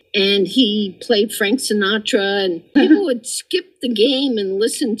jazz, and he played Frank Sinatra, and people would skip the game and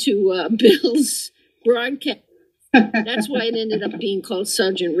listen to Bill's broadcast. That's why it ended up being called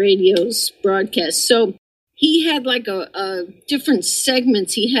Sergeant Radio's broadcast. So he had like a different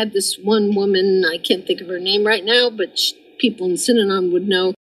segments. He had this one woman, I can't think of her name right now, but people in Synanon would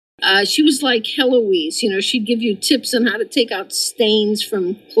know. She was like Heloise, she'd give you tips on how to take out stains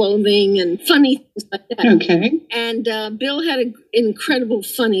from clothing and funny things like that. Okay. And Bill had an incredible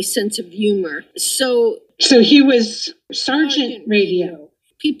funny sense of humor. So he was Sergeant Radio.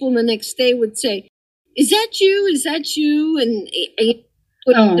 People the next day would say, "Is that you? Is that you?" And it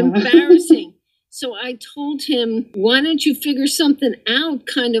was embarrassing. So I told him, why don't you figure something out,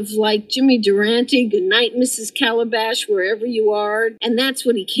 kind of like Jimmy Durante, Good Night, Mrs. Calabash, wherever you are. And that's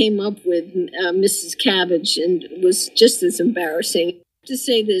what he came up with, Mrs. Cabbage, and it was just as embarrassing. To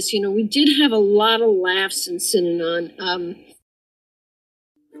say this, we did have a lot of laughs in Synanon.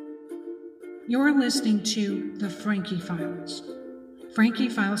 You're listening to The Frankie Files,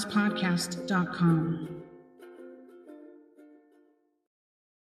 frankiefilespodcast.com.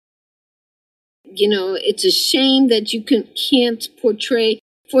 It's a shame that you can't portray.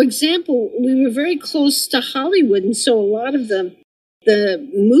 For example, we were very close to Hollywood, and so a lot of the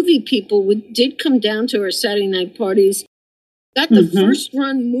movie people did come down to our Saturday night parties. Got the first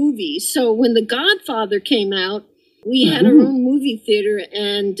run movies. So when The Godfather came out, we had our own movie theater,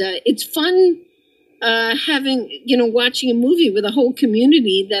 and it's fun watching a movie with a whole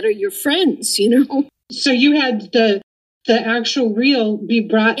community that are your friends. So you had the actual reel be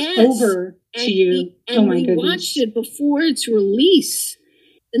brought over to you. And my we goodness. watched it before its release.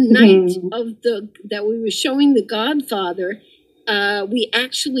 The night that we were showing The Godfather, we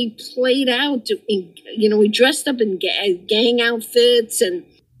actually played out. We dressed up in gang outfits, and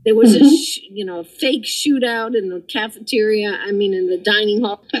there was a fake shootout in the cafeteria. In the dining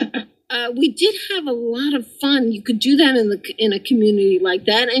hall. We did have a lot of fun. You could do that in a community like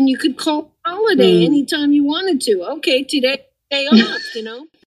that, and you could call holiday anytime you wanted to. Okay, today day off.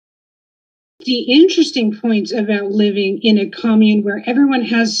 The interesting point about living in a commune where everyone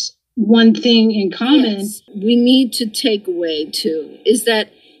has one thing in common. Yes, we need to take away, too, is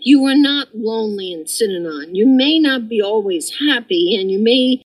that you are not lonely in Synanon. You may not be always happy, and you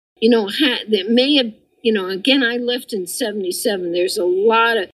may, there may have, again, I left in 77. There's a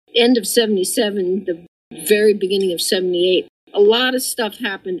lot of, end of 77, the very beginning of 78. A lot of stuff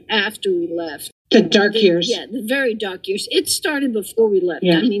happened after we left. The dark years. Yeah, the very dark years. It started before we left.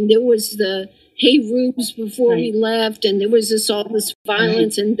 Yeah. There was the Hey Rubes before we left, and there was all this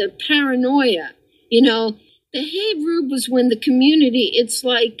violence and the paranoia. The Hey Rube was when the community, it's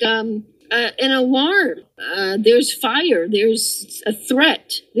like an alarm. There's fire. There's a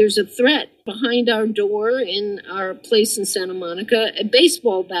threat. There's a threat behind our door in our place in Santa Monica, a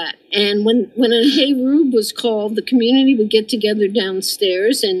baseball bat. And when a Hey Rube was called, the community would get together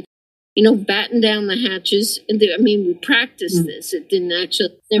downstairs and batten down the hatches. And we practiced this. It didn't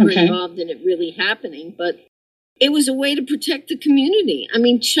actually, never involved in it really happening, but it was a way to protect the community.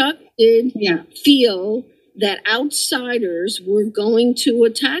 Chuck did feel that outsiders were going to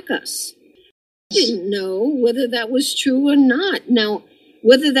attack us. I didn't know whether that was true or not. Now,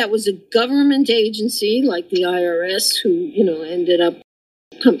 whether that was a government agency like the IRS, who, ended up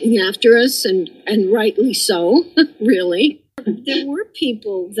coming after us, and rightly so, really. There were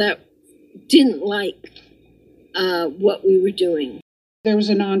people that didn't like what we were doing. There was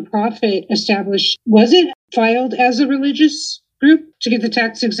a nonprofit established. Was it filed as a religious group to get the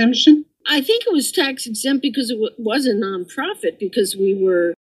tax exemption? I think it was tax exempt because it was a nonprofit, because we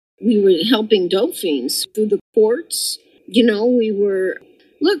were helping dope fiends through the courts.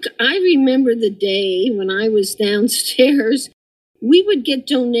 Look, I remember the day when I was downstairs, we would get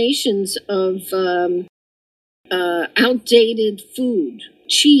donations of outdated food,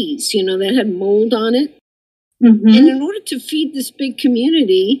 cheese, that had mold on it. And in order to feed this big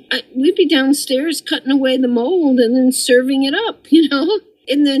community, we'd be downstairs cutting away the mold and then serving it up,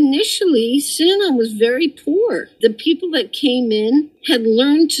 And initially, Synanon was very poor. The people that came in had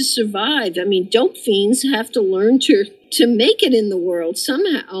learned to survive. Dope fiends have to learn to make it in the world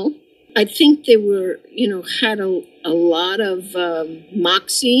somehow. I think they were, had a lot of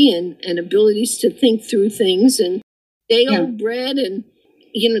moxie and abilities to think through things, and they all bred. And,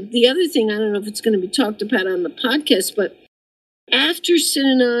 the other thing, I don't know if it's going to be talked about on the podcast, but after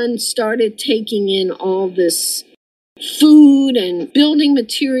Synanon started taking in all this food and building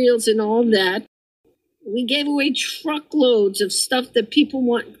materials and all that, we gave away truckloads of stuff that people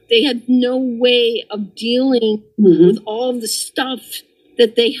want. They had no way of dealing with all the stuff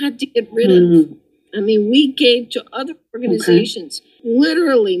that they had to get rid of. We gave to other organizations.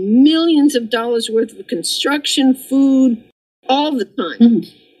 literally millions of dollars worth of construction, food, all the time.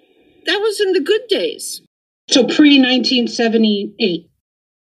 Mm-hmm. That was in the good days. So pre-1978.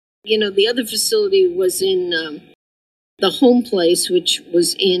 You know, the other facility was in the home place, which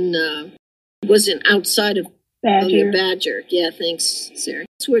was wasn't outside of Badger. Badger. Yeah, thanks, Sari.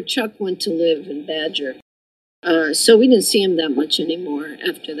 That's where Chuck went to live, in Badger. So we didn't see him that much anymore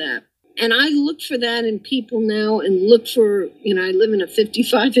after that. And I look for that in people now, and look for, you know, I live in a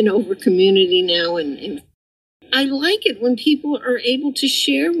 55 and over community now, and I like it when people are able to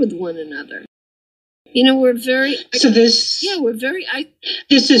share with one another. You know, we're very... we're very...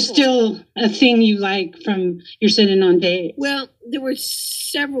 This is still a thing you like from your Synanon days. Well, there were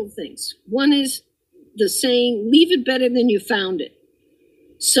several things. One is the saying, leave it better than you found it.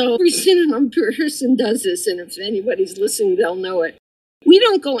 So every Synanon person does this, and if anybody's listening, they'll know it. We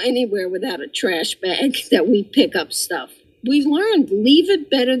don't go anywhere without a trash bag that we pick up stuff. We've learned, leave it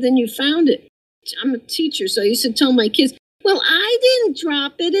better than you found it. I'm a teacher, so I used to tell my kids, well, I didn't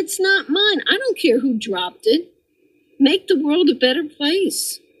drop it. It's not mine. I don't care who dropped it. Make the world a better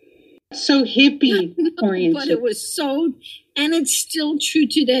place. So hippie oriented. But it was so, and it's still true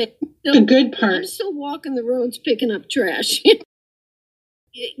today. The good part. I'm still walking the roads picking up trash.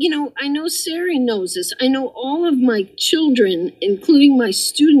 You know, I know Sari knows this. I know all of my children, including my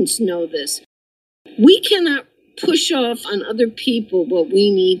students, know this. We cannot push off on other people what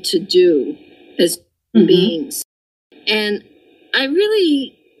we need to do as beings. And I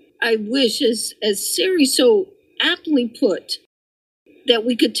wish, as Sari so aptly put, that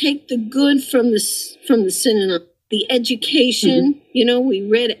we could take the good from the Synanon, the education. Mm-hmm. You know, we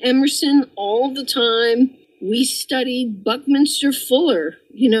read Emerson all the time. We studied Buckminster Fuller.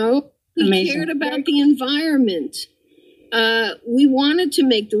 You know, we Amazing. Cared about the environment. We wanted to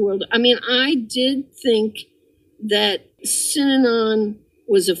make the world. I mean, I did think that Synanon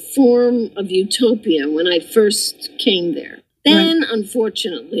was a form of utopia when I first came there. Then,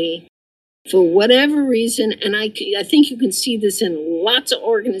 unfortunately, for whatever reason, and I think you can see this in lots of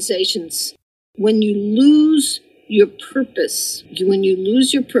organizations, when you lose your purpose,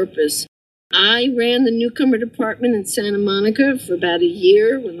 I ran the newcomer department in Santa Monica for about a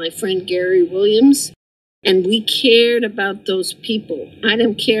year with my friend Gary Williams, and we cared about those people. I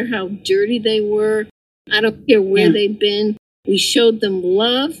don't care how dirty they were. I don't care where they've been. We showed them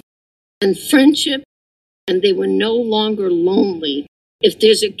love and friendship, and they were no longer lonely. If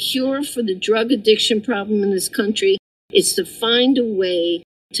there's a cure for the drug addiction problem in this country, it's to find a way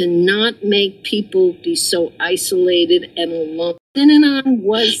to not make people be so isolated and alone. Synanon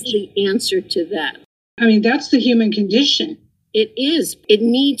was the answer to that. I mean, that's the human condition. It is. It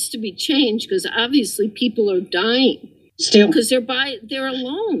needs to be changed because obviously people are dying. Still. Because they're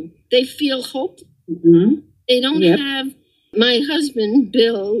alone. They feel hopeless. Mm-hmm. They don't have... My husband,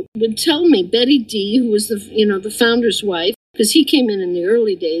 Bill, would tell me, Betty D., who was the founder's wife, because he came in the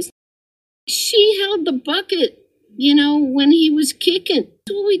early days, she held the bucket, when he was kicking.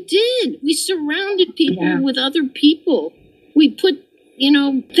 That's what we did. We surrounded people with other people. We put,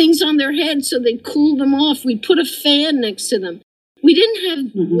 things on their heads so they'd cool them off. We put a fan next to them. We didn't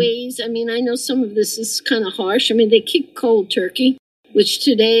have ways. I mean, I know some of this is kind of harsh. I mean, they kicked cold turkey, which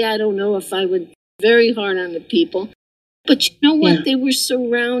today I don't know if I would very hard on the people. But you know what? Yeah. They were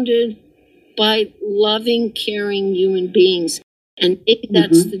surrounded by loving, caring human beings. And maybe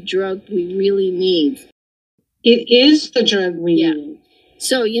that's the drug we really need. It is the drug we need.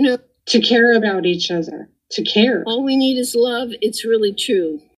 So, to care about each other, to care. All we need is love. It's really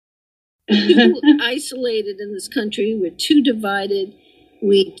true. We're too isolated in this country. We're too divided.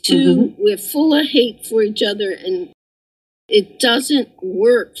 We're full of hate for each other. And it doesn't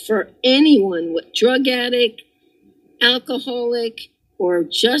work for anyone, with drug addict, alcoholic, or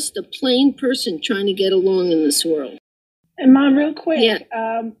just a plain person trying to get along in this world. And Mom, real quick,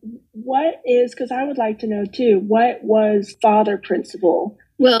 what is, because I would like to know too, what was father principle?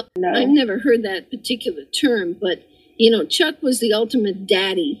 Well, I've never heard that particular term, but, Chuck was the ultimate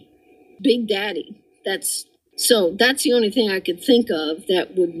daddy, big daddy. That's the only thing I could think of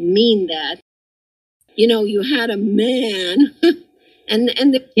that would mean that. You had a man, and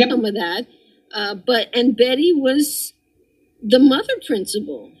some of that. And Betty was the mother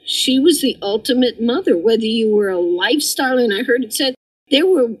principle. She was the ultimate mother, whether you were a lifestyle, and I heard it said there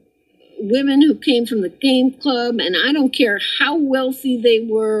were women who came from the game club, and I don't care how wealthy they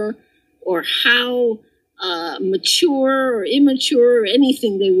were or how mature or immature or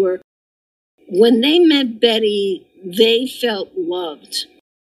anything they were. When they met Betty, they felt loved.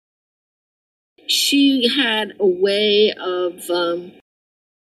 She had a way of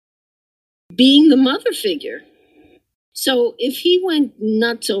being the mother figure. So if he went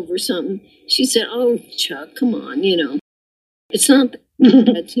nuts over something, she said, "Oh, Chuck, come on, it's not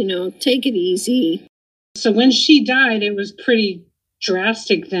that, take it easy." So when she died, it was pretty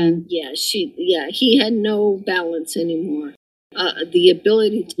drastic then. Yeah, he had no balance anymore. The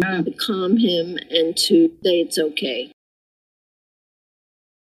ability to calm him and to say it's okay.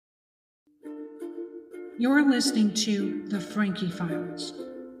 You're listening to The Frankie Files.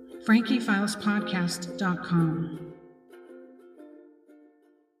 FrankieFilesPodcast.com.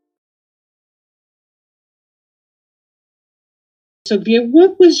 So, Bea,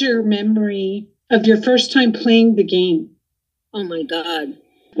 what was your memory of your first time playing the game? Oh, my God.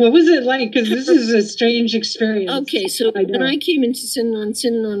 What was it like? Because this is a strange experience. Okay, so when I came into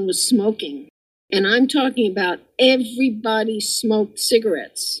Synanon was smoking. And I'm talking about everybody smoked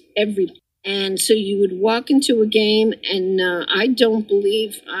cigarettes. And so you would walk into a game, and I don't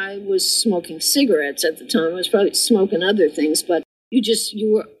believe I was smoking cigarettes at the time. I was probably smoking other things, but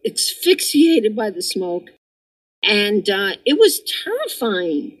you were asphyxiated by the smoke. And it was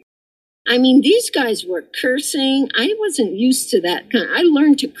terrifying. I mean, these guys were cursing. I wasn't used to that I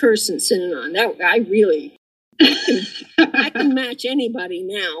learned to curse in Synanon. I can match anybody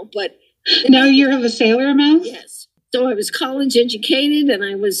now, but now you have a sailor mouth? Yes. So I was college educated, and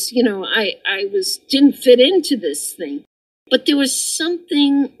I was, didn't fit into this thing. But there was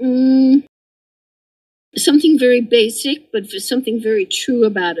something very basic, but something very true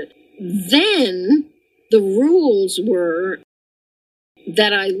about it. Then the rules were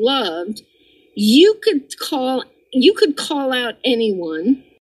that I loved. You could call out anyone,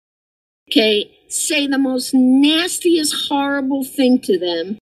 okay, say the most nastiest, horrible thing to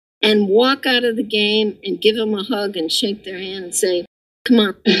them, and walk out of the game and give them a hug and shake their hand and say, "Come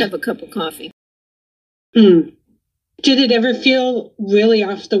on, let's have a cup of coffee." Did it ever feel really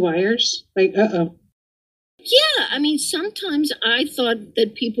off the wires? Like, uh-oh. Yeah, I mean, sometimes I thought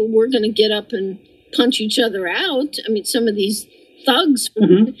that people were going to get up and punch each other out. I mean, some of these thugs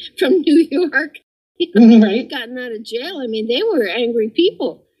from New York, right, gotten out of jail. I mean, they were angry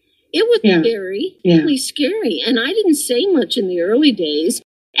people. It was scary, really scary. And I didn't say much in the early days.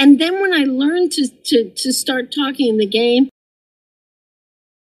 And then when I learned to start talking in the game,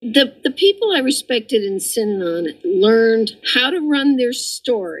 the people I respected in Synanon learned how to run their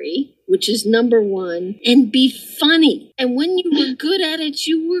story, which is number one, and be funny. And when you were good at it,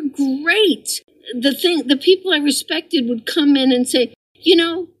 you were great. The people I respected would come in and say,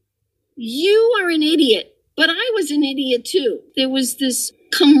 "You are an idiot, but I was an idiot too." There was this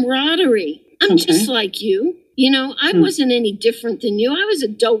camaraderie. I'm just like you. I wasn't any different than you. I was a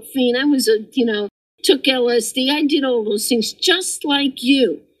dope fiend. I was took LSD. I did all those things just like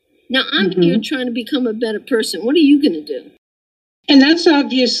you. Now I'm here trying to become a better person. What are you going to do? And that's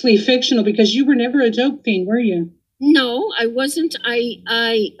obviously fictional because you were never a dope fiend, were you? No, I wasn't.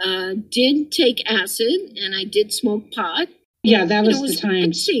 I did take acid and I did smoke pot. Yeah, that was the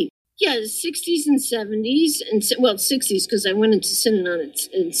time. Yeah, the 60s and 70s. 60s because I went into Synanon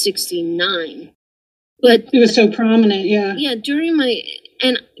in 69. But it was so prominent, yeah. Yeah, during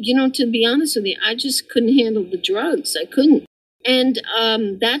to be honest with you, I just couldn't handle the drugs. I couldn't. And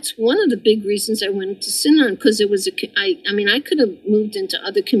that's one of the big reasons I went into Synanon, because it was I could have moved into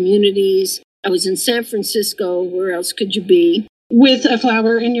other communities. I was in San Francisco. Where else could you be? With a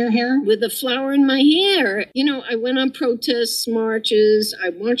flower in your hair? With a flower in my hair. I went on protests, marches. I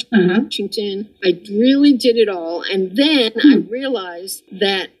marched in Washington. I really did it all. And then I realized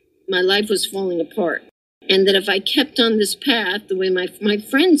that my life was falling apart. And that if I kept on this path, the way my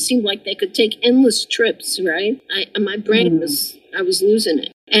friends seemed like they could take endless trips, right? My brain I was losing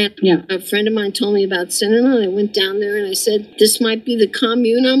it. And a friend of mine told me about Synanon. I went down there and I said, "This might be the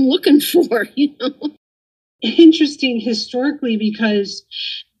commune I'm looking for," Interesting historically, because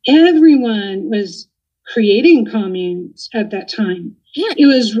everyone was creating communes at that time. Yeah. It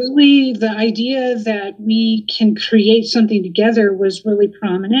was really the idea that we can create something together was really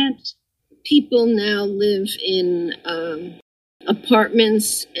prominent. People now live in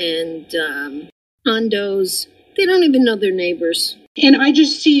apartments and condos. They don't even know their neighbors. And I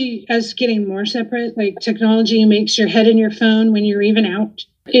just see us getting more separate. Like, technology makes your head in your phone when you're even out.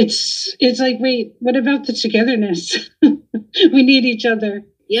 It's like, wait, what about the togetherness? We need each other.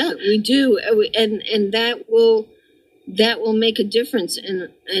 Yeah, we do, and that will make a difference.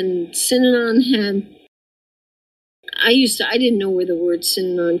 And Synanon had. I didn't know where the word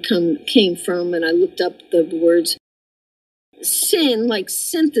Synanon came from, and I looked up the words. Syn, like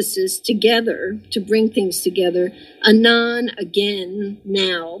synthesis, together, to bring things together. Anon, again,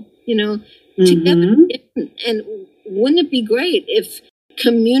 now, together. And wouldn't it be great if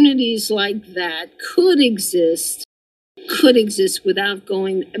communities like that could exist could exist without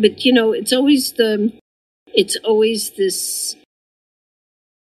going, but you know, it's always this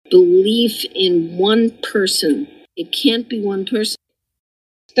belief in one person. It can't be one person.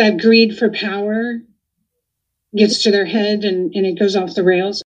 That greed for power gets to their head and it goes off the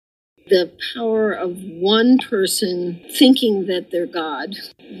rails. The power of one person thinking that they're God,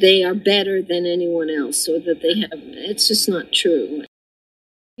 they are better than anyone else, so that they have, it's just not true.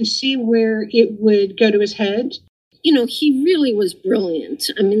 You see where it would go to his head? You know, he really was brilliant.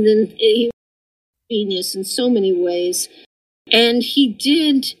 I mean, he was a genius in so many ways. And he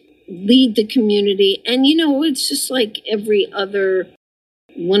did lead the community. And, you know, it's just like every other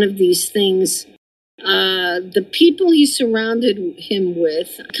one of these things. The people he surrounded him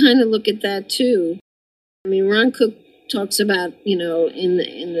with kind of look at that too. I mean, Ron Cook talks about, you know, in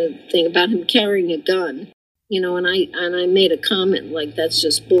the thing about him carrying a gun, you know, and I made a comment like, that's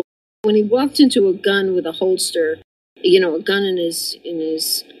just bull. When he walked into a gun with a holster, you know, a gun in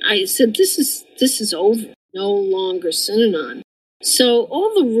his, I said, this is over, no longer Synanon. So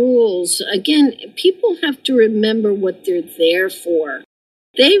all the rules, again, people have to remember what they're there for.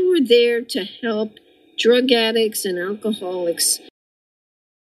 They were there to help drug addicts and alcoholics,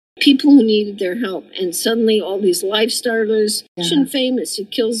 people who needed their help. And suddenly all these lifestylers, famous,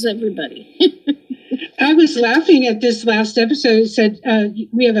 it kills everybody. I was laughing at this last episode. It said,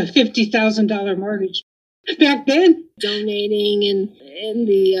 we have a $50,000 mortgage. Back then. Donating and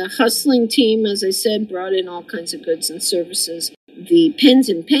the hustling team, as I said, brought in all kinds of goods and services. The pens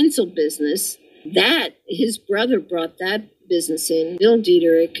and pencil business, that his brother brought that business in. Bill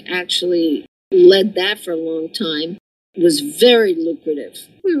Dieterich actually led that for a long time. It was very lucrative.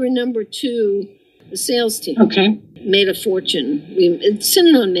 We were number 2, the sales team. Okay. Made a fortune.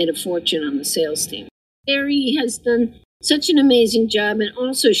 Synanon made a fortune on the sales team. Sari has done such an amazing job, and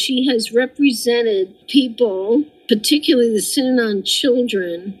also she has represented people, particularly the Synanon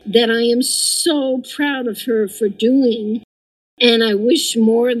children, that I am so proud of her for doing. And I wish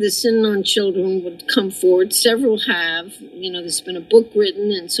more of the Synanon children would come forward. Several have. You know, there's been a book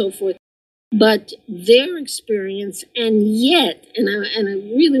written and so forth. But their experience, and yet, and I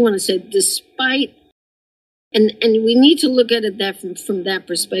really want to say, despite, and we need to look at it that from that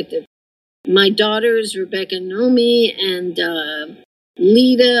perspective. My daughters, Rebecca and Naomi, and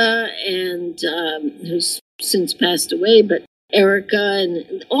Lita, and who's since passed away, but Erica,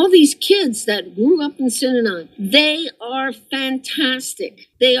 and all these kids that grew up in Synanon, they are fantastic.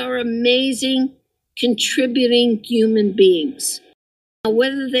 They are amazing, contributing human beings. Now,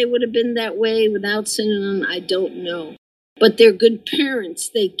 whether they would have been that way without Synanon, I don't know. But they're good parents.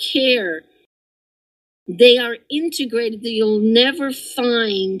 They care. They are integrated. You'll never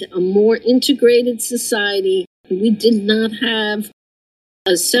find a more integrated society. We did not have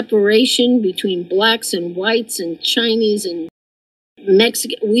a separation between blacks and whites and Chinese and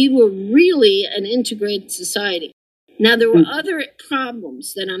Mexican. We were really an integrated society. Now, there were other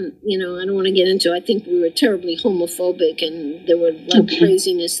problems that I don't want to get into. I think we were terribly homophobic and there was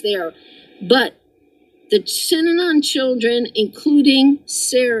craziness there. But the Synanon children, including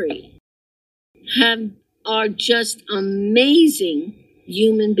Sari, are just amazing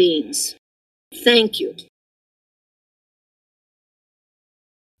human beings. Thank you.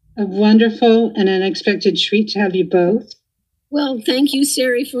 A wonderful and unexpected treat to have you both. Well, thank you,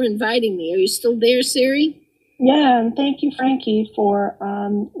 Sari, for inviting me. Are you still there, Sari? Yeah, and thank you, Frankie, for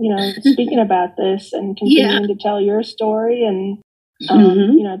speaking about this and continuing to tell your story and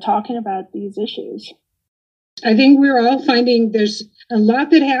talking about these issues. I think we're all finding there's a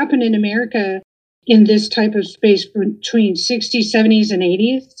lot that happened in America in this type of space between 60s, 70s, and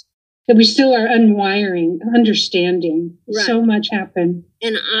 80s that we still are unwiring, understanding. Right. So much happened.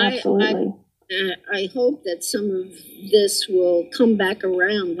 And absolutely. I hope that some of this will come back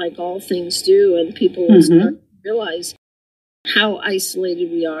around like all things do, and people will start to realize how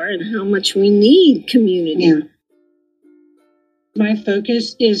isolated we are and how much we need community. Yeah. My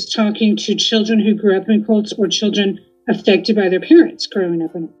focus is talking to children who grew up in cults or children affected by their parents growing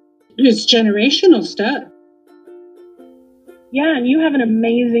up in it. It's generational stuff. Yeah, and you have an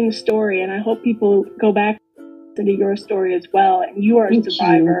amazing story, and I hope people go back into your story as well. And you are a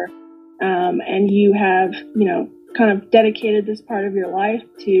survivor, and you have, kind of dedicated this part of your life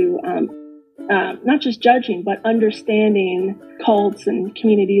to not just judging, but understanding cults and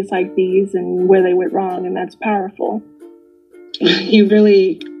communities like these and where they went wrong, and that's powerful. You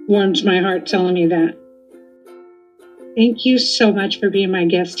really warmed my heart telling me that. Thank you so much for being my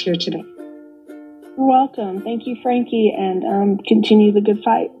guest here today. You're welcome. Thank you, Frankie, and continue the good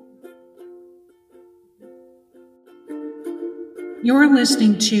fight. You're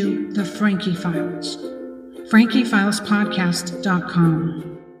listening to The Frankie Files.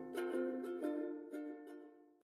 frankiefilespodcast.com.